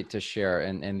happy to share.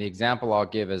 And the example I'll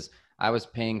give is, I was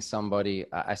paying somebody.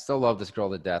 I still love this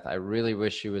girl to death. I really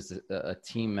wish she was a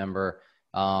team member.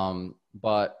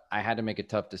 But I had to make a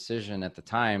tough decision at the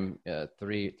time,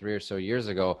 three or so years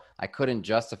ago. I couldn't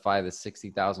justify the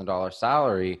 $60,000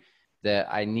 salary that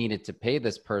I needed to pay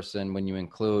this person when you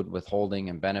include withholding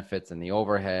and benefits and the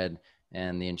overhead,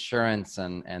 and the insurance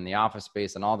and the office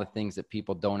space and all the things that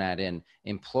people don't add in.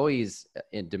 Employees,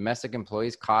 domestic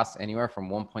employees cost anywhere from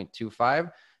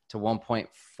 1.25 to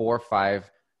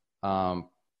 1.45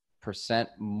 percent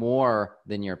more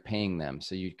than you're paying them.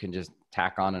 So you can just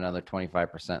tack on another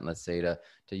 25%, let's say, to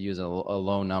use a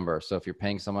low number. So if you're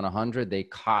paying someone 100, they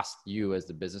cost you as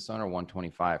the business owner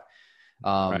 125.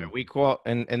 Right. We call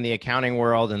in the accounting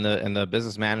world, in the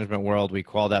business management world, we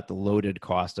call that the loaded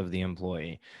cost of the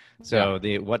employee. So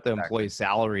what the employee's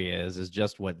salary is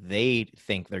just what they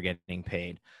think they're getting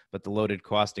paid. But the loaded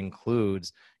cost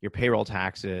includes your payroll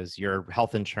taxes, your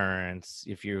health insurance,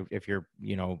 if you're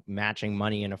matching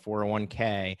money in a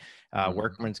 401k,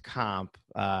 workman's comp,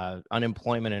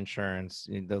 unemployment insurance.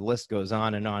 The list goes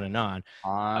on and on and on.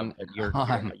 You're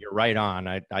right on.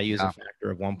 I use a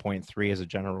factor of 1.3 as a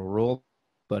general rule,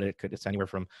 but it's anywhere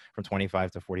from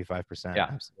 25 to 45%. Yeah,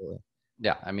 absolutely.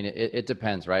 Yeah, I mean, it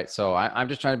depends, right? So I'm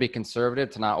just trying to be conservative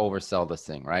to not oversell this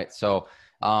thing, right? So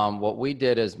what we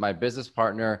did is my business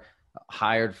partner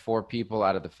hired 4 people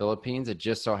out of the Philippines. It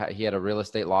just so he had a real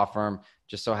estate law firm.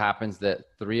 Just so happens that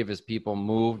 3 of his people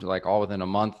moved like all within a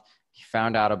month. He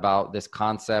found out about this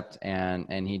concept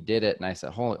and he did it. And I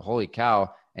said, holy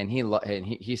cow. And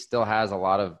he still has a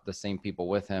lot of the same people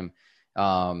with him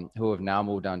who have now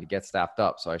moved on to get staffed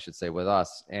up. So I should say with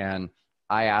us. And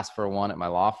I asked for one at my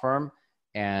law firm.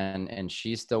 And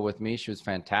she's still with me. She was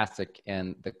fantastic.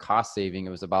 And the cost saving, it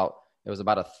was about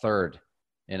a third,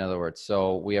 in other words.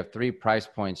 So we have 3 price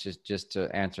points just to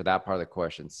answer that part of the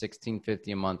question: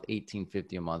 $1,650 a month,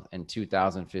 $1,850 a month, and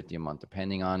 $2,050 a month,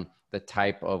 depending on the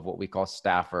type of what we call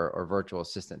staffer or virtual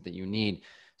assistant that you need.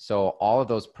 So all of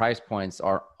those price points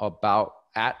are about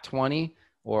at 20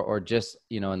 or just,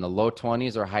 in the low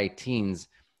 20s or high teens,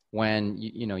 when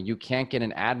you can't get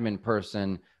an admin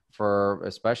person for,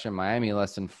 especially in Miami,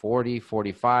 less than 40,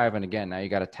 45. And again, now you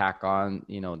got to tack on,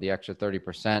 the extra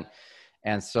 30%.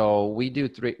 And so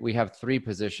we have 3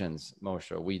 positions,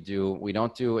 Moshe. We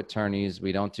don't do attorneys.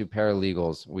 We don't do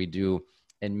paralegals. We do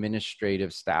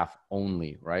administrative staff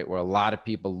only, right? Where a lot of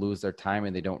people lose their time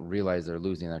and they don't realize they're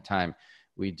losing their time.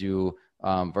 We do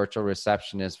virtual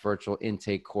receptionists, virtual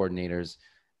intake coordinators,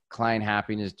 client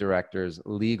happiness directors,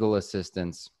 legal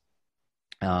assistants,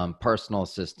 personal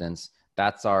assistants.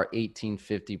 That's our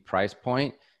 $1,850 price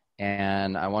point.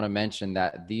 And I want to mention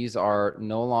that these are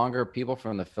no longer people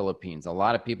from the Philippines. A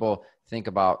lot of people think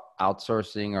about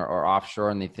outsourcing or offshore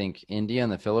and they think India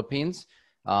and the Philippines.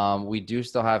 We do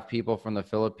still have people from the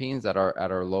Philippines that are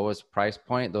at our lowest price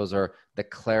point. Those are the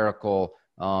clerical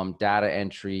data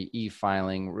entry,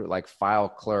 e-filing, like file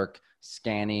clerk,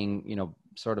 scanning,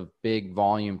 sort of big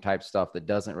volume type stuff that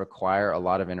doesn't require a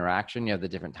lot of interaction. You have the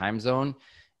different time zone.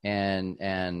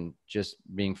 And just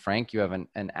being frank, you have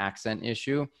an accent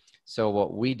issue. So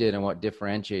what we did and what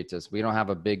differentiates us, we don't have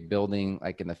a big building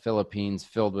like in the Philippines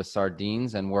filled with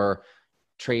sardines and we're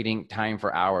trading time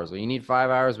for hours. Well, you need 5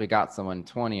 hours, we got someone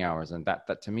 20 hours. And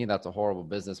that to me, that's a horrible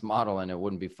business model and it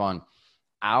wouldn't be fun.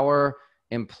 Our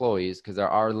employees, because there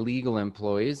are legal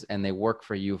employees and they work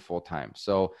for you full time.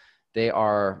 So they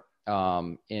are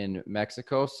in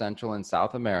Mexico, Central and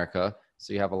South America.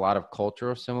 So you have a lot of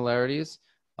cultural similarities.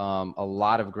 A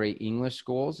lot of great English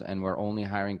schools, and we're only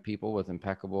hiring people with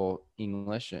impeccable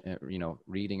English,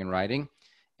 reading and writing.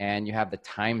 And you have the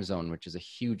time zone, which is a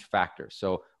huge factor.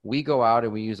 So we go out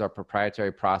and we use our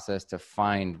proprietary process to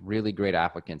find really great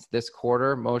applicants. This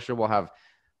quarter, Moshe, will have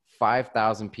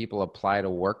 5,000 people apply to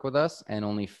work with us, and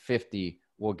only 50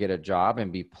 will get a job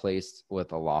and be placed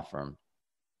with a law firm.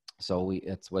 So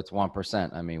it's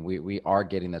 1%. I mean, we are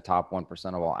getting the top 1%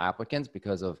 of all applicants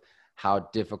because of how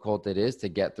difficult it is to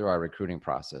get through our recruiting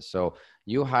process. So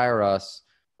you hire us,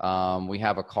 we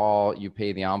have a call, you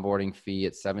pay the onboarding fee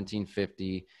at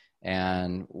 $1,750,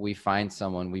 and we find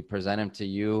someone, we present them to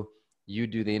you, you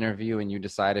do the interview and you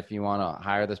decide if you want to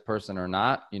hire this person or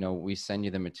not. We send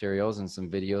you the materials and some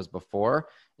videos before.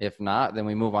 If not, then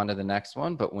we move on to the next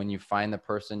one. But when you find the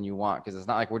person you want, because it's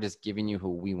not like we're just giving you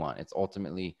who we want, it's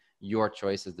ultimately your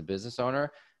choice as the business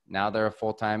owner. Now they're a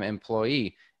full-time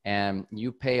employee. And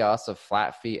you pay us a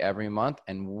flat fee every month,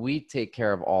 and we take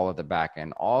care of all of the back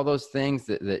end. All those things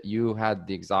that you had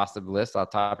the exhaustive list on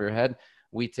top of your head,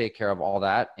 we take care of all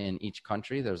that in each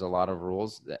country. There's a lot of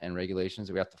rules and regulations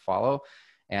that we have to follow.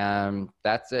 And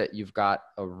that's it. You've got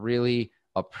a really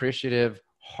appreciative,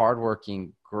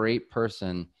 hardworking, great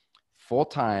person,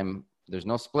 full-time. There's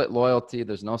no split loyalty.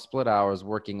 There's no split hours,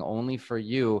 working only for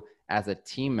you as a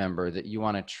team member that you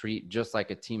want to treat just like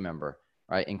a team member.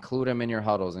 Right? Include them in your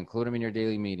huddles, include them in your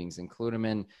daily meetings, include them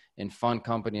in fun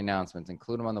company announcements,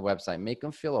 include them on the website, make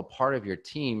them feel a part of your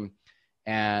team.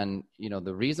 And,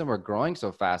 the reason we're growing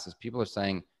so fast is people are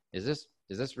saying, is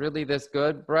this really this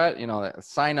good, Brett?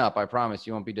 Sign up. I promise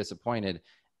you won't be disappointed.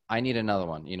 I need another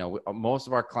one. Most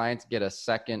of our clients get a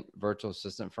second virtual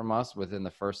assistant from us within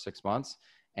the first 6 months.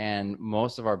 And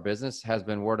most of our business has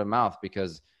been word of mouth,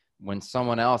 because when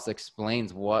someone else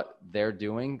explains what they're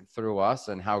doing through us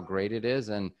and how great it is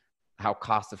and how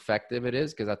cost effective it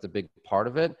is, because that's a big part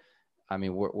of it. I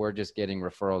mean, we're just getting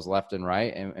referrals left and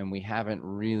right. And we haven't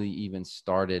really even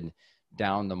started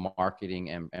down the marketing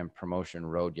and promotion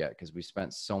road yet, because we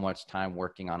spent so much time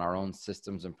working on our own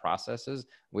systems and processes.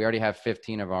 We already have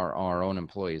 15 of our own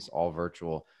employees, all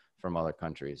virtual from other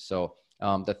countries. So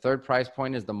the third price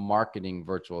point is the marketing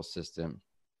virtual assistant.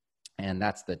 And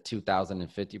that's the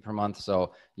 $2,050 per month.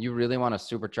 So you really want to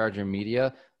supercharge your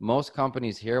media. Most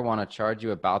companies here want to charge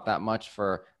you about that much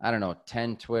for,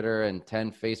 10 Twitter and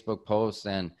 10 Facebook posts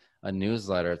and a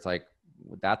newsletter. It's like,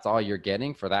 that's all you're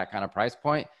getting for that kind of price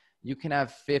point. You can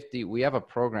have 50. We have a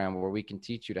program where we can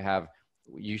teach you to have,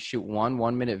 you shoot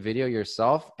 1-minute video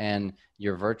yourself, and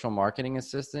your virtual marketing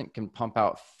assistant can pump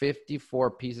out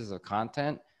 54 pieces of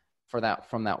content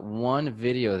from that one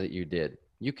video that you did.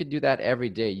 You could do that every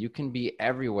day. You can be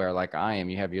everywhere like I am.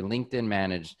 You have your LinkedIn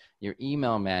managed, your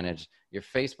email managed, your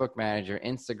Facebook managed, your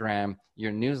Instagram,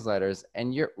 your newsletters.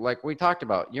 And you're, like we talked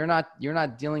about, you're not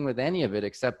dealing with any of it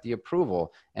except the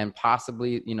approval and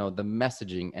possibly, the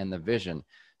messaging and the vision.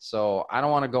 So I don't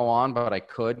want to go on, but I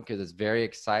could, because it's very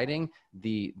exciting,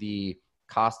 the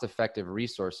cost-effective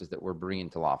resources that we're bringing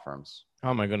to law firms.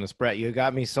 Oh my goodness, Brett, you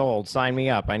got me sold. Sign me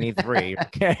up. I need 3.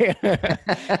 Okay.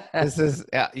 This is,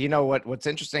 what's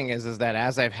interesting is that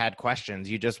as I've had questions,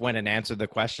 you just went and answered the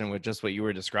question with just what you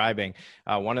were describing.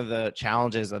 One of the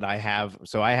challenges that I have,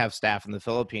 so I have staff in the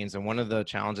Philippines, and one of the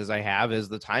challenges I have is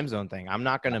the time zone thing. I'm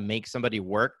not going to make somebody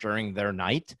work during their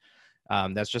night.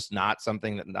 That's just not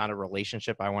a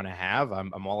relationship I want to have.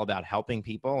 I'm all about helping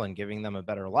people and giving them a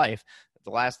better life. The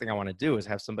last thing I want to do is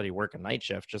have somebody work a night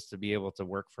shift just to be able to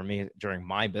work for me during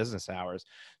my business hours.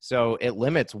 So it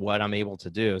limits what I'm able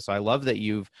to do. So I love that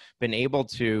you've been able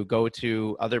to go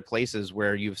to other places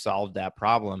where you've solved that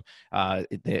problem.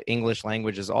 The English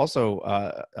language is also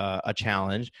a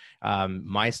challenge.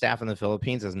 My staff in the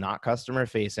Philippines is not customer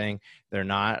facing. They're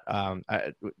not,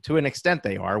 to an extent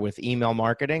they are with email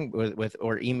marketing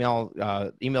or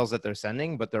emails that they're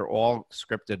sending, but they're all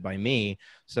scripted by me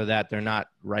so that they're not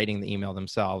writing the email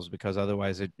themselves, because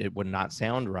otherwise it would not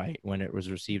sound right when it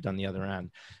was received on the other end.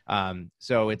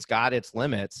 So it's got its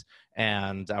limits,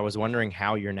 and I was wondering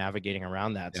how you're navigating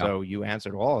around that. Yeah. So you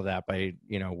answered all of that by,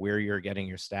 where you're getting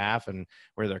your staff and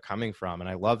where they're coming from. And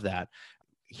I love that.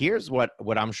 Here's what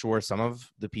I'm sure some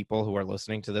of the people who are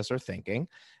listening to this are thinking,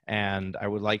 and I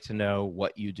would like to know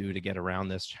what you do to get around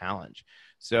this challenge.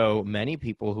 So many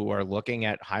people who are looking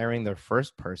at hiring their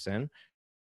first person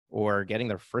or getting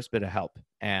their first bit of help,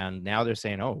 and now they're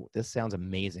saying, oh, this sounds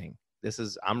amazing.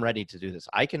 I'm ready to do this.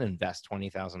 I can invest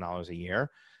 $20,000 a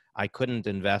year. I couldn't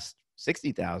invest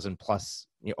 $60,000 plus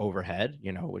overhead,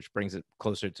 which brings it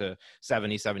closer to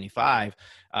 70, 75.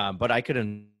 But I could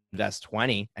invest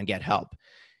 20 and get help.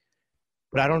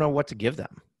 But I don't know what to give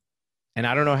them, and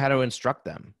I don't know how to instruct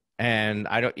them. And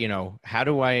I don't, how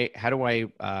do I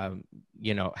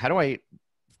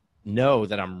know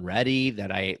that I'm ready,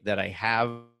 that I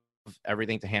have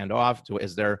everything to hand off to?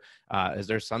 Is there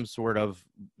some sort of,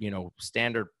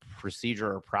 standard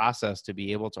procedure or process to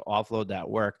be able to offload that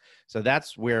work? So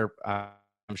that's where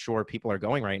I'm sure people are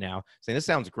going right now, saying this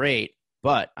sounds great,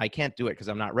 but I can't do it because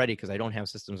I'm not ready, because I don't have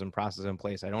systems and processes in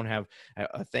place. I don't have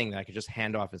a thing that I could just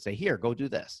hand off and say, here, go do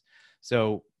this.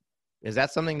 So is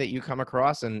that something that you come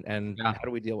across, and how do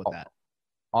we deal with that?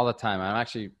 All the time.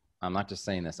 I'm not just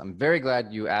saying this. I'm very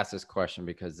glad you asked this question,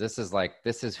 because this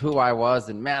is who I was.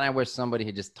 And man, I wish somebody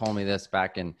had just told me this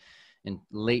back in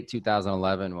late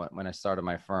 2011 when I started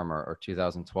my firm, or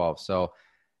 2012. So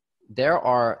there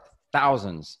are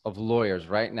thousands of lawyers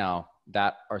right now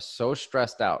that are so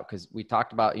stressed out, because we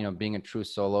talked about, being a true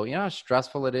solo. You know how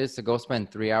stressful it is to go spend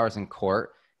 3 hours in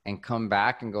court and come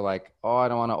back and go like, oh, I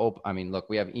don't want to open. I mean, look,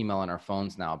 we have email on our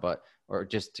phones now, or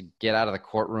just to get out of the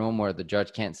courtroom where the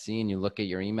judge can't see, and you look at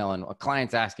your email and a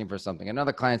client's asking for something,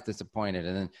 another client's disappointed,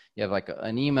 and then you have like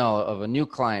an email of a new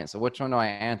client. So which one do I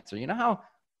answer? You know how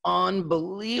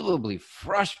unbelievably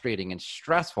frustrating and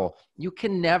stressful. You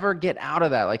can never get out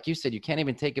of that. Like you said, you can't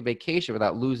even take a vacation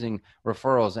without losing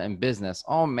referrals and business.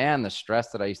 Oh man, the stress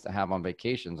that I used to have on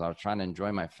vacations. I was trying to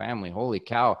enjoy my family. Holy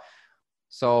cow.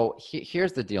 So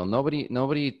here's the deal.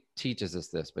 Nobody teaches us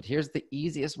this, but here's the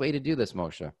easiest way to do this,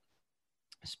 Moshe.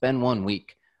 Spend 1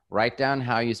 week Write down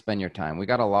how you spend your time. We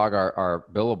got to log our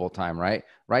billable time, right?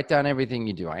 Write down everything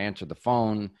you do. I answered the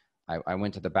phone. I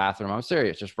went to the bathroom. I'm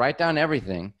serious. Just write down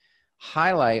everything.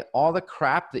 Highlight all the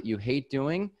crap that you hate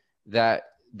doing and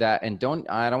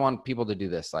I don't want people to do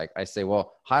this. Like I say,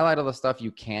 well, highlight all the stuff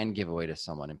you can give away to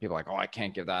someone. And people are like, oh, I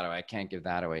can't give that away. I can't give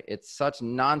that away. It's such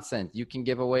nonsense. You can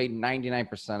give away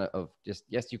 99% of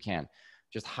yes, you can.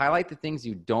 Just highlight the things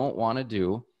you don't want to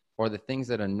do, or the things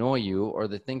that annoy you, or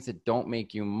the things that don't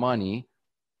make you money.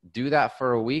 Do that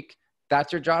for a week.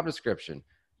 That's your job description.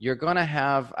 You're going to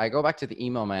have, I go back to the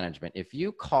email management. If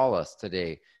you call us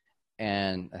today,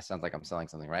 and that sounds like I'm selling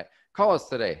something, right? Call us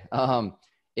today.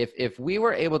 If we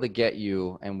were able to get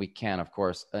you, and we can, of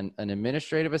course, an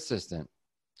administrative assistant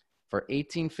for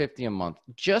 $18.50 a month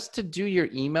just to do your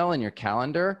email and your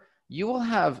calendar, you will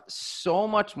have so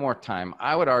much more time.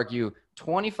 I would argue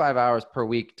 25 hours per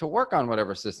week to work on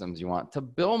whatever systems you want, to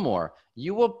bill more.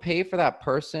 You will pay for that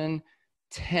person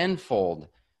tenfold.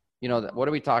 You know, what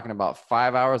are we talking about?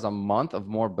 5 hours a month of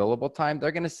more billable time.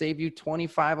 They're going to save you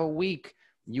 25 a week.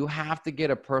 You have to get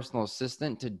a personal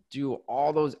assistant to do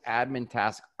all those admin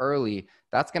tasks early.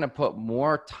 That's going to put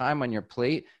more time on your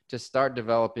plate to start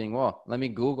developing. Well, let me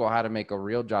Google how to make a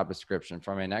real job description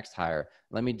for my next hire.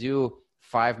 Let me do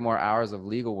 5 more hours of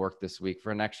legal work this week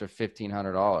for an extra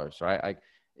 $1,500, right?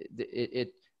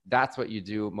 That's what you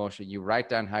do, Moshe. You write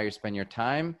down how you spend your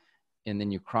time, and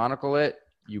then you chronicle it.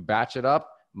 You batch it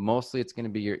up. Mostly it's going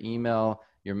to be your email,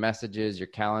 your messages, your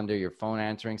calendar, your phone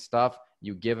answering stuff.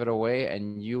 You give it away,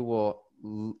 and you will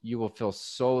feel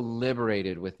so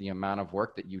liberated with the amount of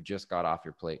work that you just got off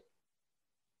your plate.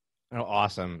 Oh,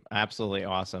 awesome. Absolutely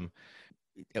awesome.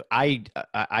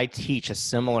 I teach a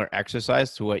similar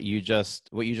exercise to what you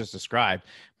just described,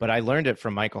 but I learned it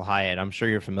from Michael Hyatt. I'm sure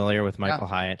you're familiar with Michael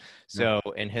Hyatt. So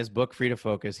in his book, Free to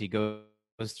Focus, he goes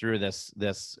through this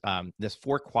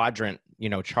 4-quadrant,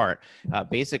 chart.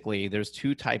 Basically, there's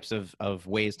 2 types of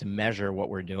ways to measure what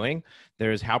we're doing.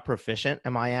 There's how proficient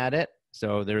am I at it?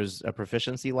 So there's a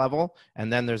proficiency level,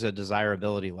 and then there's a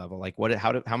desirability level. Like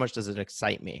how much does it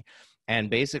excite me?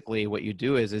 And basically what you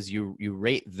do is you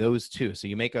rate those 2. So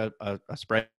you make a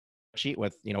spreadsheet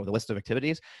with, the list of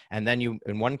activities. And then you,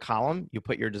 in one column, you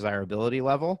put your desirability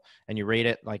level and you rate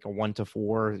it like a 1 to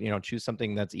 4, choose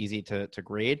something that's easy to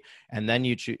grade. And then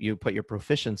you put your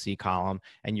proficiency column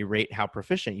and you rate how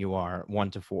proficient you are,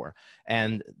 1 to 4.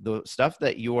 And the stuff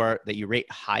that you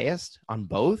rate highest on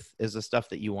both is the stuff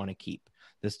that you want to keep.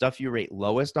 The stuff you rate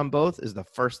lowest on both is the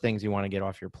first things you want to get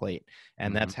off your plate.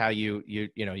 And that's how you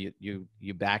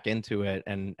back into it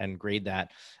and grade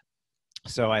that.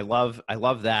 So I love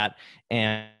that.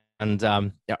 And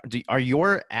are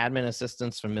your admin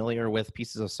assistants familiar with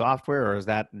pieces of software, or is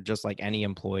that just like any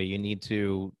employee? You need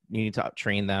to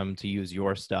train them to use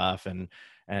your stuff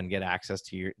and get access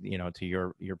to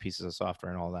your pieces of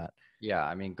software and all that. Yeah,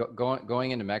 I mean, going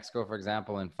into Mexico, for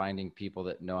example, and finding people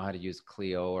that know how to use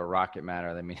Clio or Rocket Matter,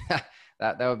 I mean,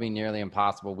 that would be nearly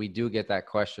impossible. We do get that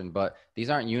question, but these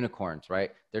aren't unicorns,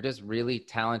 right? They're just really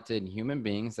talented human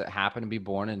beings that happen to be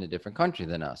born in a different country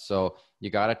than us. So you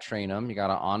got to train them. You got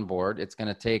to onboard. It's going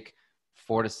to take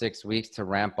 4 to 6 weeks to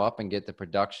ramp up and get the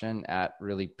production at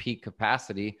really peak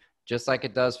capacity, just like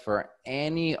it does for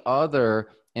any other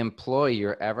employee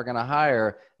you're ever going to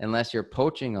hire, unless you're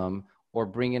poaching them or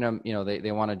bringing them,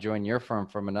 they want to join your firm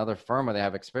from another firm where they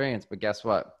have experience. But guess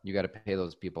what? You got to pay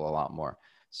those people a lot more.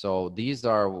 So these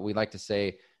are what we like to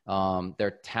say,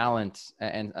 they're talent.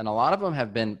 And a lot of them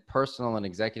have been personal and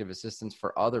executive assistants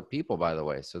for other people, by the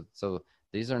way. So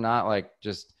these are not like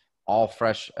just all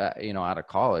fresh, out of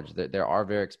college. There are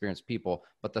very experienced people,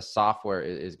 but the software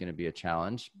is going to be a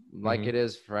challenge, like it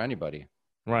is for anybody.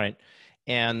 Right.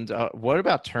 And what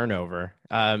about turnover?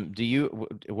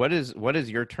 What is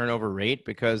your turnover rate?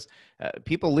 Because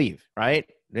people leave, right?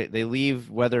 They leave,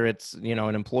 whether it's, an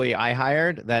employee I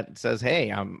hired that says,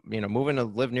 hey, I'm, moving to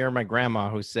live near my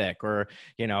grandma who's sick, or,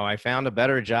 I found a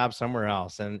better job somewhere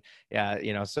else. And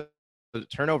so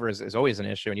turnover is always an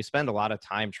issue, and you spend a lot of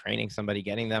time training somebody,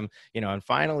 getting them, and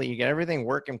finally you get everything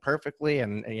working perfectly.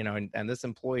 And, and this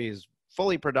employee is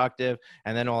fully productive.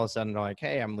 And then all of a sudden they're like,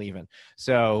 hey, I'm leaving.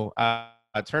 So,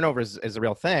 turnover is a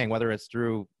real thing, whether it's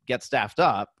through Get Staffed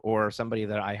Up or somebody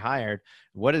that I hired.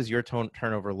 What does your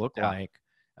turnover look like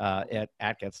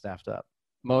at Get Staffed Up?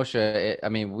 Moshe, I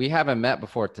mean, we haven't met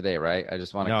before today, right? I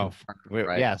just want to confirm,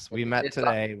 right? Yes, we met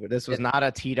today. This was not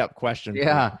a teed up question.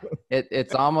 Yeah,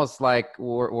 it's almost like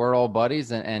we're all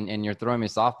buddies, and you're throwing me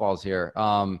softballs here.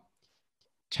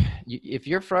 If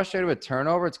you're frustrated with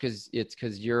turnover, it's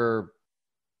because you're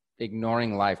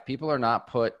ignoring life. People are not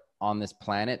put on this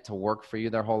planet to work for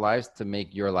you their whole lives to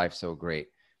make your life so great.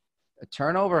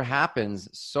 turnover happens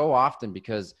so often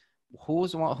because who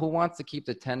wants to keep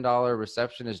the $10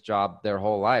 receptionist job their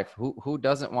whole life? Who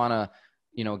doesn't want to,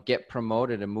 get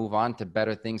promoted and move on to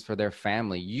better things for their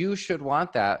family? You should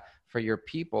want that for your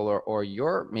people, or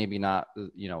you're maybe not,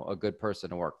 a good person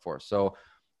to work for. So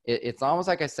it's almost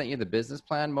like I sent you the business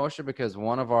plan, Moshe, because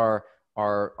one of our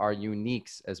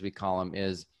uniques, as we call them,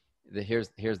 is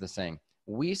here's the saying: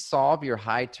 we solve your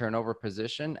high turnover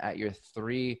position at your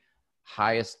 3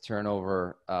 highest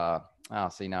turnover.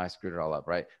 See, now I screwed it all up,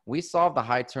 right? We solve the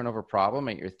high turnover problem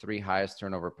at your 3 highest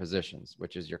turnover positions,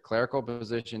 which is your clerical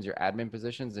positions, your admin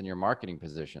positions, and your marketing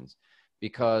positions.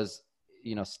 Because,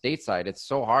 stateside, it's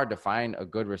so hard to find a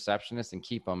good receptionist and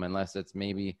keep them unless it's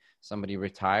maybe somebody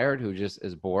retired who just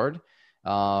is bored.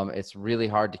 It's really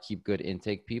hard to keep good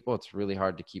intake people. It's really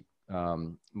hard to keep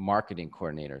marketing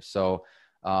coordinators. So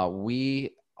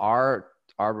we are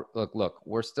look,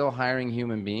 we're still hiring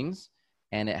human beings,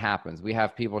 and it happens. We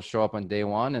have people show up on day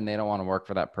one and they don't want to work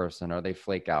for that person, or they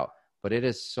flake out. But it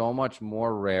is so much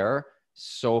more rare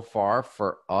so far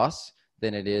for us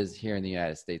than it is here in the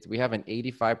United States. We have an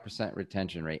 85%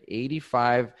 retention rate.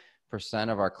 85%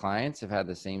 of our clients have had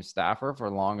the same staffer for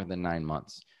longer than 9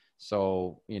 months.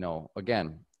 So,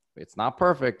 again, it's not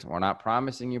perfect. We're not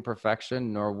promising you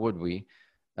perfection, nor would we.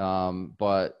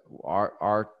 But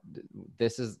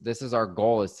this is our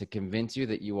goal, is to convince you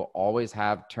that you will always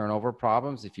have turnover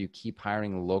problems if you keep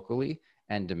hiring locally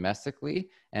and domestically.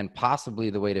 And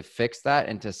possibly the way to fix that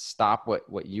and to stop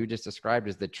what you just described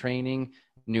is the training,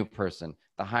 new person,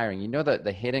 the hiring. That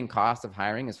the hidden cost of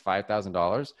hiring is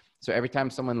 $5,000. So every time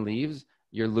someone leaves,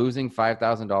 you're losing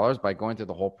 $5,000 by going through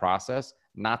the whole process,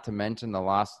 not to mention the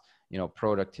lost,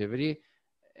 productivity.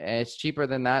 It's cheaper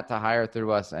than that to hire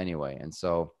through us anyway. And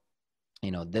so,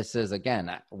 this is,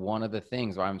 again, one of the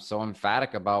things where I'm so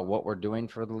emphatic about what we're doing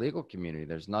for the legal community.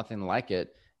 There's nothing like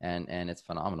it. And it's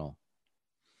phenomenal.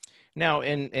 Now,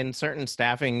 in certain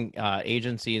staffing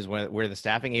agencies, where the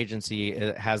staffing agency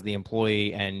has the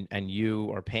employee and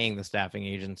you are paying the staffing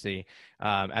agency,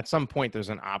 at some point there's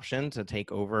an option to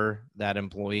take over that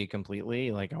employee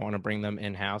completely. Like, I want to bring them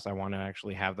in-house. I want to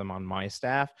actually have them on my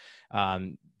staff.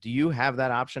 Do you have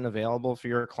that option available for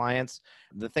your clients?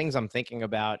 The things I'm thinking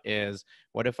about is,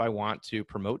 what if I want to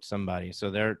promote somebody?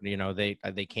 So they're,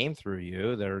 they came through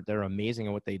you, they're amazing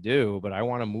at what they do, but I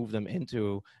want to move them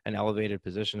into an elevated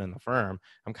position in the firm.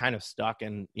 I'm kind of stuck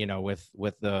in, with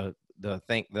the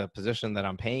position that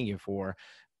I'm paying you for.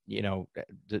 Do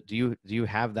you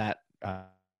have that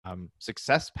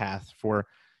success path for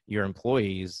your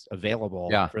employees available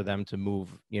for them to move,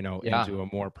 into a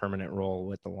more permanent role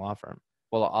with the law firm?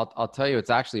 Well, I'll tell you, it's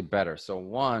actually better. So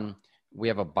one, we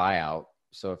have a buyout.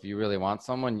 So if you really want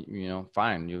someone,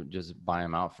 fine, you just buy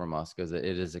them out from us, because it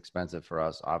is expensive for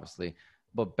us, obviously.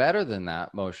 But better than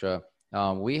that, Moshe,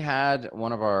 we had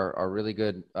one of our really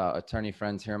good attorney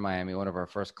friends here in Miami, one of our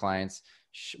first clients.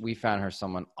 We found her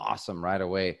someone awesome right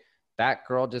away. That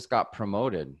girl just got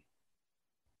promoted.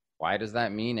 Why does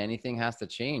that mean anything has to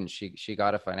change? She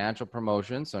got a financial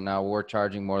promotion. So now we're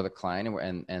charging more to the client,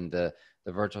 and the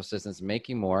virtual assistant's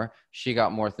making more. She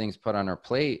got more things put on her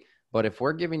plate. But if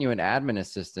we're giving you an admin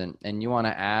assistant and you want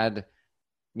to add,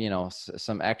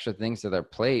 some extra things to their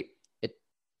plate,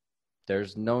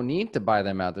 there's no need to buy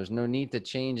them out. There's no need to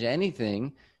change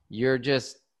anything. You're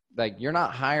just you're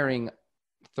not hiring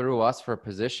through us for a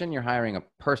position. You're hiring a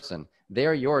person.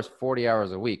 They're yours 40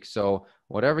 hours a week. So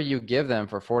whatever you give them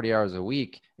for 40 hours a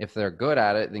week, if they're good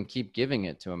at it, then keep giving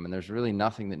it to them. And there's really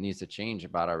nothing that needs to change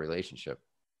about our relationship.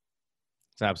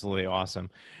 It's absolutely awesome.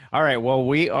 All right. Well,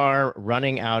 we are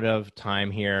running out of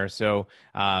time here. So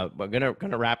we're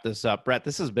gonna wrap this up. Brett,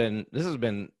 this has been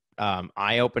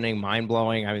eye-opening,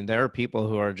 mind-blowing. I mean, there are people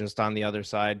who are just on the other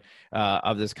side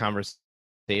of this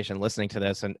conversation, listening to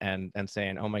this and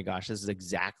saying, oh my gosh, this is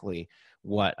exactly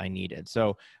what I needed.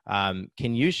 So can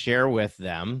you share with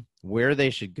them where they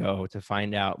should go to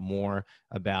find out more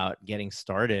about getting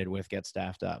started with Get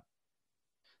Staffed Up?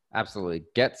 Absolutely.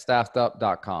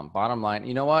 GetStaffedUp.com. Bottom line,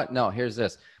 you know what? No, here's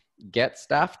this. Get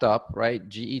Staffed Up, right?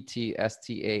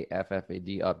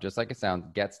 GetStaffed up, just like it sounds.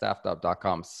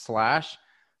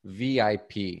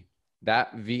 GetStaffedUp.com/VIP.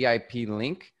 That VIP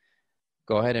link,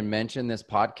 go ahead and mention this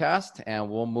podcast, and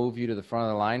we'll move you to the front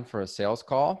of the line for a sales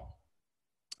call.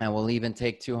 And we'll even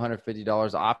take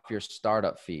 $250 off your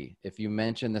startup fee if you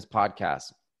mention this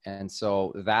podcast. And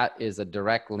so that is a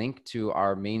direct link to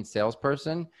our main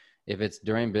salesperson. If it's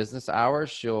during business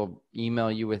hours, she'll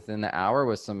email you within the hour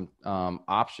with some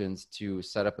options to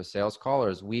set up a sales call, or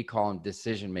as we call them,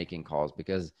 decision-making calls,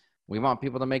 because we want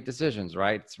people to make decisions,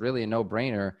 right? It's really a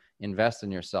no-brainer. Invest in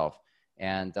yourself.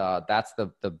 And that's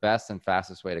the best and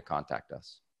fastest way to contact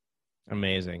us.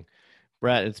 Amazing.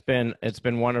 Brett, it's been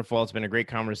wonderful. It's been a great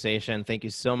conversation. Thank you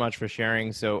so much for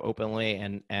sharing so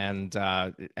openly and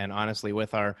honestly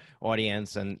with our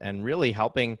audience, and really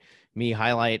helping me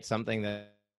highlight something that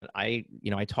I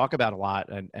talk about a lot,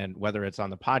 and whether it's on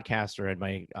the podcast or in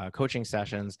my coaching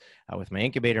sessions with my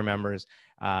incubator members.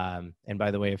 And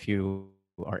by the way, if you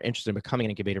are interested in becoming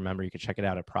an incubator member, you can check it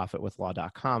out at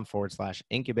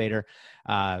profitwithlaw.com/incubator.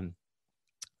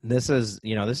 This is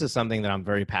something that I'm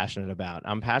very passionate about.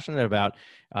 I'm passionate about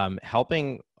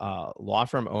helping law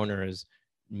firm owners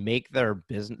make their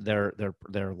business,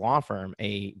 their law firm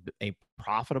a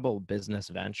profitable business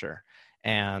venture.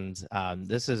 And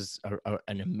this is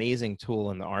an amazing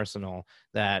tool in the arsenal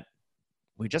that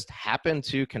we just happen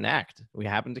to connect. We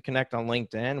happen to connect on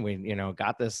LinkedIn. We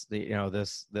got this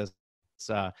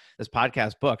this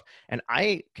podcast booked, and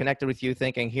I connected with you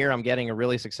thinking, here I'm getting a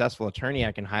really successful attorney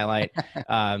I can highlight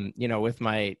with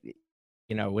my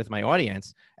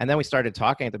audience. And then we started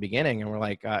talking at the beginning, and we're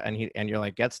like and you're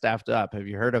like, get staffed up, have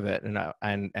you heard of it? And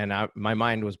my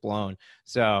mind was blown.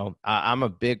 So I'm a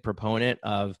big proponent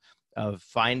of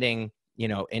finding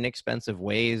inexpensive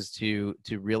ways to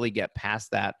really get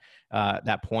past that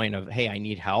point of, hey, I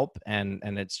need help, and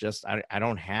it's just I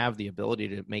don't have the ability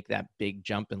to make that big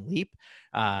jump and leap.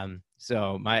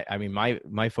 So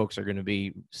my folks are going to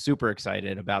be super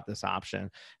excited about this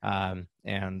option,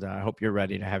 and I hope you're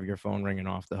ready to have your phone ringing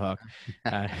off the hook.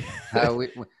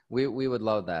 We would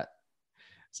love that.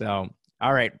 So,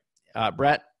 all right,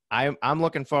 Brett, I'm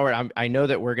looking forward. I know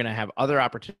that we're going to have other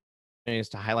opportunities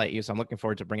to highlight you. So I'm looking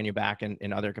forward to bringing you back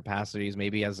in other capacities,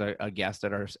 maybe as a guest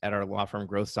at our Law Firm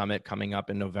Growth Summit coming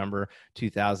up in November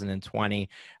 2020,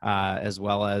 as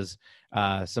well as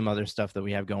some other stuff that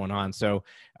we have going on. So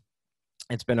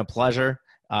it's been a pleasure.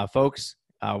 Folks,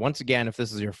 once again, if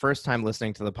this is your first time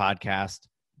listening to the podcast,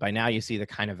 by now you see the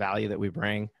kind of value that we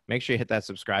bring. Make sure you hit that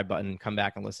subscribe button, come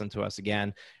back and listen to us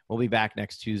again. We'll be back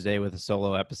next Tuesday with a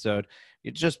solo episode.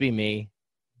 It'll just be me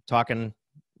talking.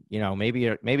 Maybe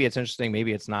it's interesting,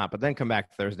 maybe it's not, but then come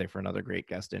back Thursday for another great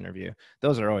guest interview.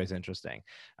 Those are always interesting.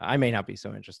 I may not be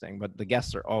so interesting, but the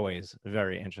guests are always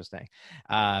very interesting.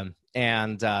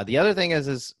 And the other thing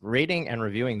is rating and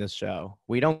reviewing this show.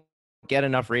 We don't get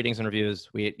enough ratings and reviews.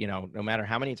 No matter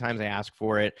how many times I ask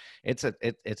for it,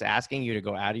 it's asking you to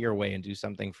go out of your way and do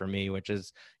something for me, which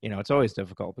is, it's always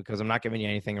difficult because I'm not giving you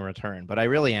anything in return, but I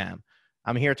really am.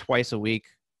 I'm here twice a week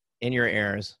in your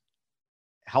ears,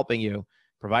 helping you,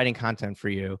 providing content for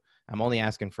you. I'm only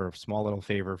asking for a small little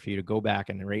favor for you to go back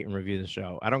and rate and review the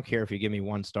show. I don't care if you give me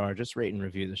 1 star, just rate and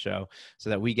review the show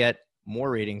so that we get more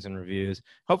ratings and reviews.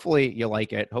 Hopefully you'll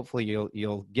like it. Hopefully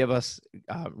you'll give us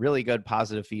really good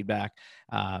positive feedback.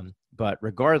 But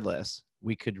regardless,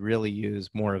 we could really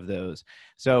use more of those.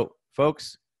 So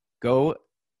folks, go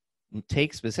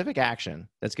take specific action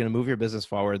that's going to move your business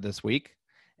forward this week.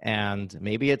 And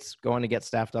maybe it's going to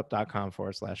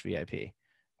getstaffedup.com/VIP.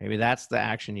 Maybe that's the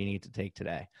action you need to take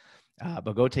today.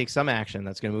 But go take some action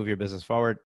that's going to move your business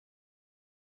forward.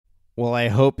 Well, I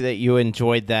hope that you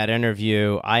enjoyed that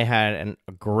interview. I had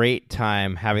a great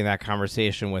time having that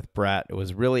conversation with Brett. It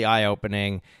was really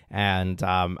eye-opening, and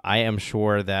I am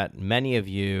sure that many of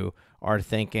you are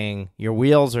thinking your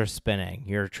wheels are spinning.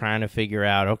 You're trying to figure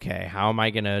out, okay, how am I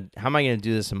gonna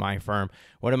do this in my firm?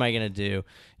 What am I gonna do?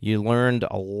 You learned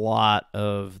a lot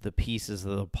of the pieces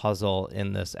of the puzzle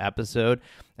in this episode,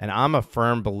 and I'm a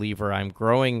firm believer. I'm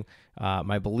growing.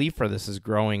 My belief for this is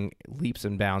growing leaps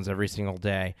and bounds every single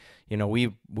day.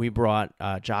 We brought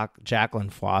Jacqueline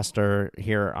Foster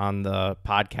here on the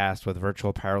podcast with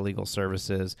Virtual Paralegal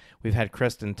Services. We've had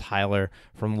Kristen Tyler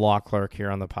from Law Clerk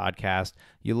here on the podcast.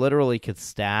 You literally could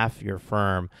staff your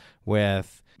firm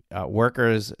with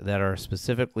workers that are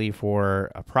specifically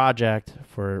for a project,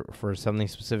 for something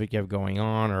specific you have going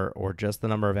on, or just the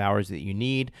number of hours that you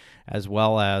need, as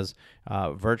well as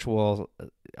virtual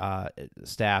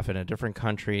staff in a different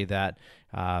country that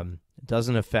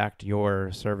doesn't affect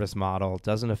your service model,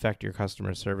 doesn't affect your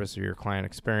customer service or your client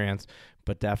experience,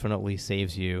 but definitely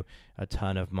saves you a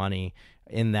ton of money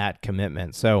in that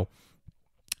commitment. So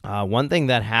one thing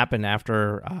that happened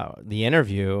after the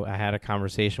interview, I had a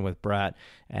conversation with Brett,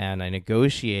 and I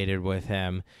negotiated with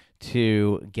him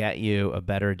to get you a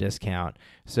better discount.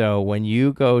 So when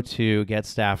you go to Get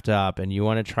Staffed Up and you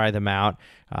want to try them out,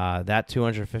 that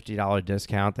 $250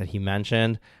 discount that he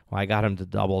mentioned, well, I got him to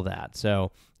double that.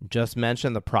 So just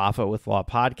mention the Profit with Law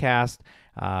podcast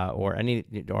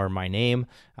or my name.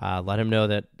 Let him know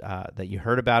that you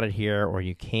heard about it here, or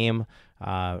you came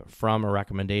from a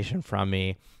recommendation from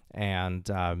me, And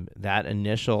that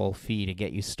initial fee to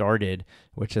get you started,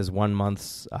 which is 1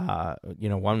 month's,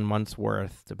 1 month's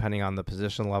worth, depending on the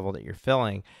position level that you're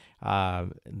filling,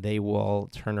 they will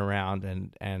turn around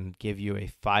and give you a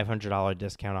 $500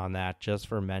 discount on that just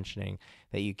for mentioning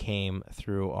that you came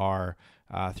through our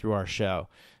show.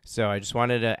 So I just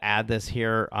wanted to add this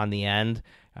here on the end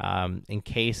in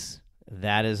case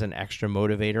that is an extra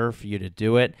motivator for you to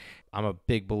do it. I'm a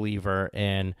big believer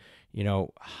in,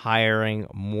 hiring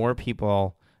more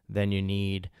people than you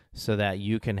need so that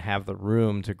you can have the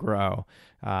room to grow.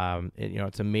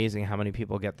 It's amazing how many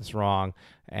people get this wrong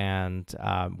and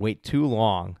wait too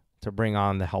long to bring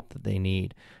on the help that they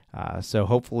need. So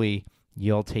hopefully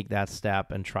you'll take that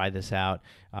step and try this out.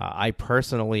 I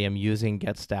personally am using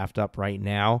Get Staffed Up right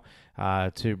now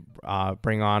to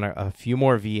bring on a few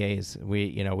more VAs.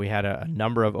 We had a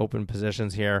number of open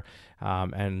positions here,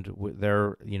 and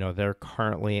they're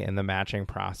currently in the matching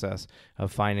process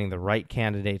of finding the right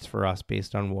candidates for us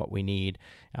based on what we need.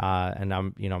 And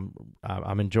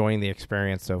I'm enjoying the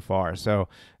experience so far. So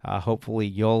hopefully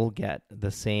you'll get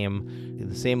the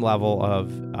same level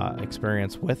of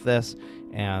experience with this.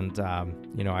 And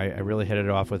I really hit it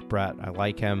off with Brett. I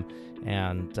like him,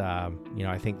 and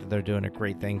I think that they're doing a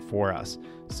great thing for us.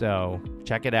 So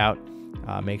check it out.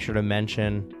 Make sure to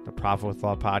mention the Profit with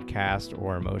Law podcast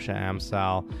or Moshe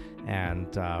Amsel,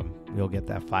 and you'll get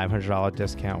that $500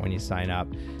 discount when you sign up.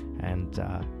 And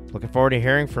looking forward to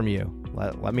hearing from you.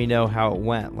 Let me know how it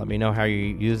went. Let me know how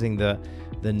you're using the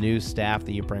new staff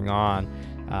that you bring on,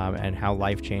 and how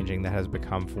life-changing that has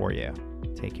become for you.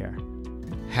 Take care.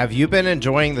 Have you been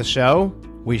enjoying the show?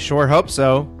 We sure hope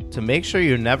so. To make sure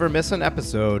you never miss an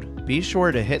episode, be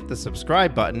sure to hit the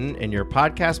subscribe button in your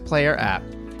podcast player app.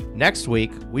 Next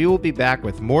week, we will be back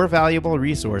with more valuable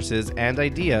resources and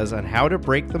ideas on how to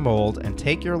break the mold and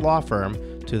take your law firm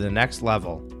to the next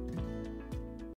level.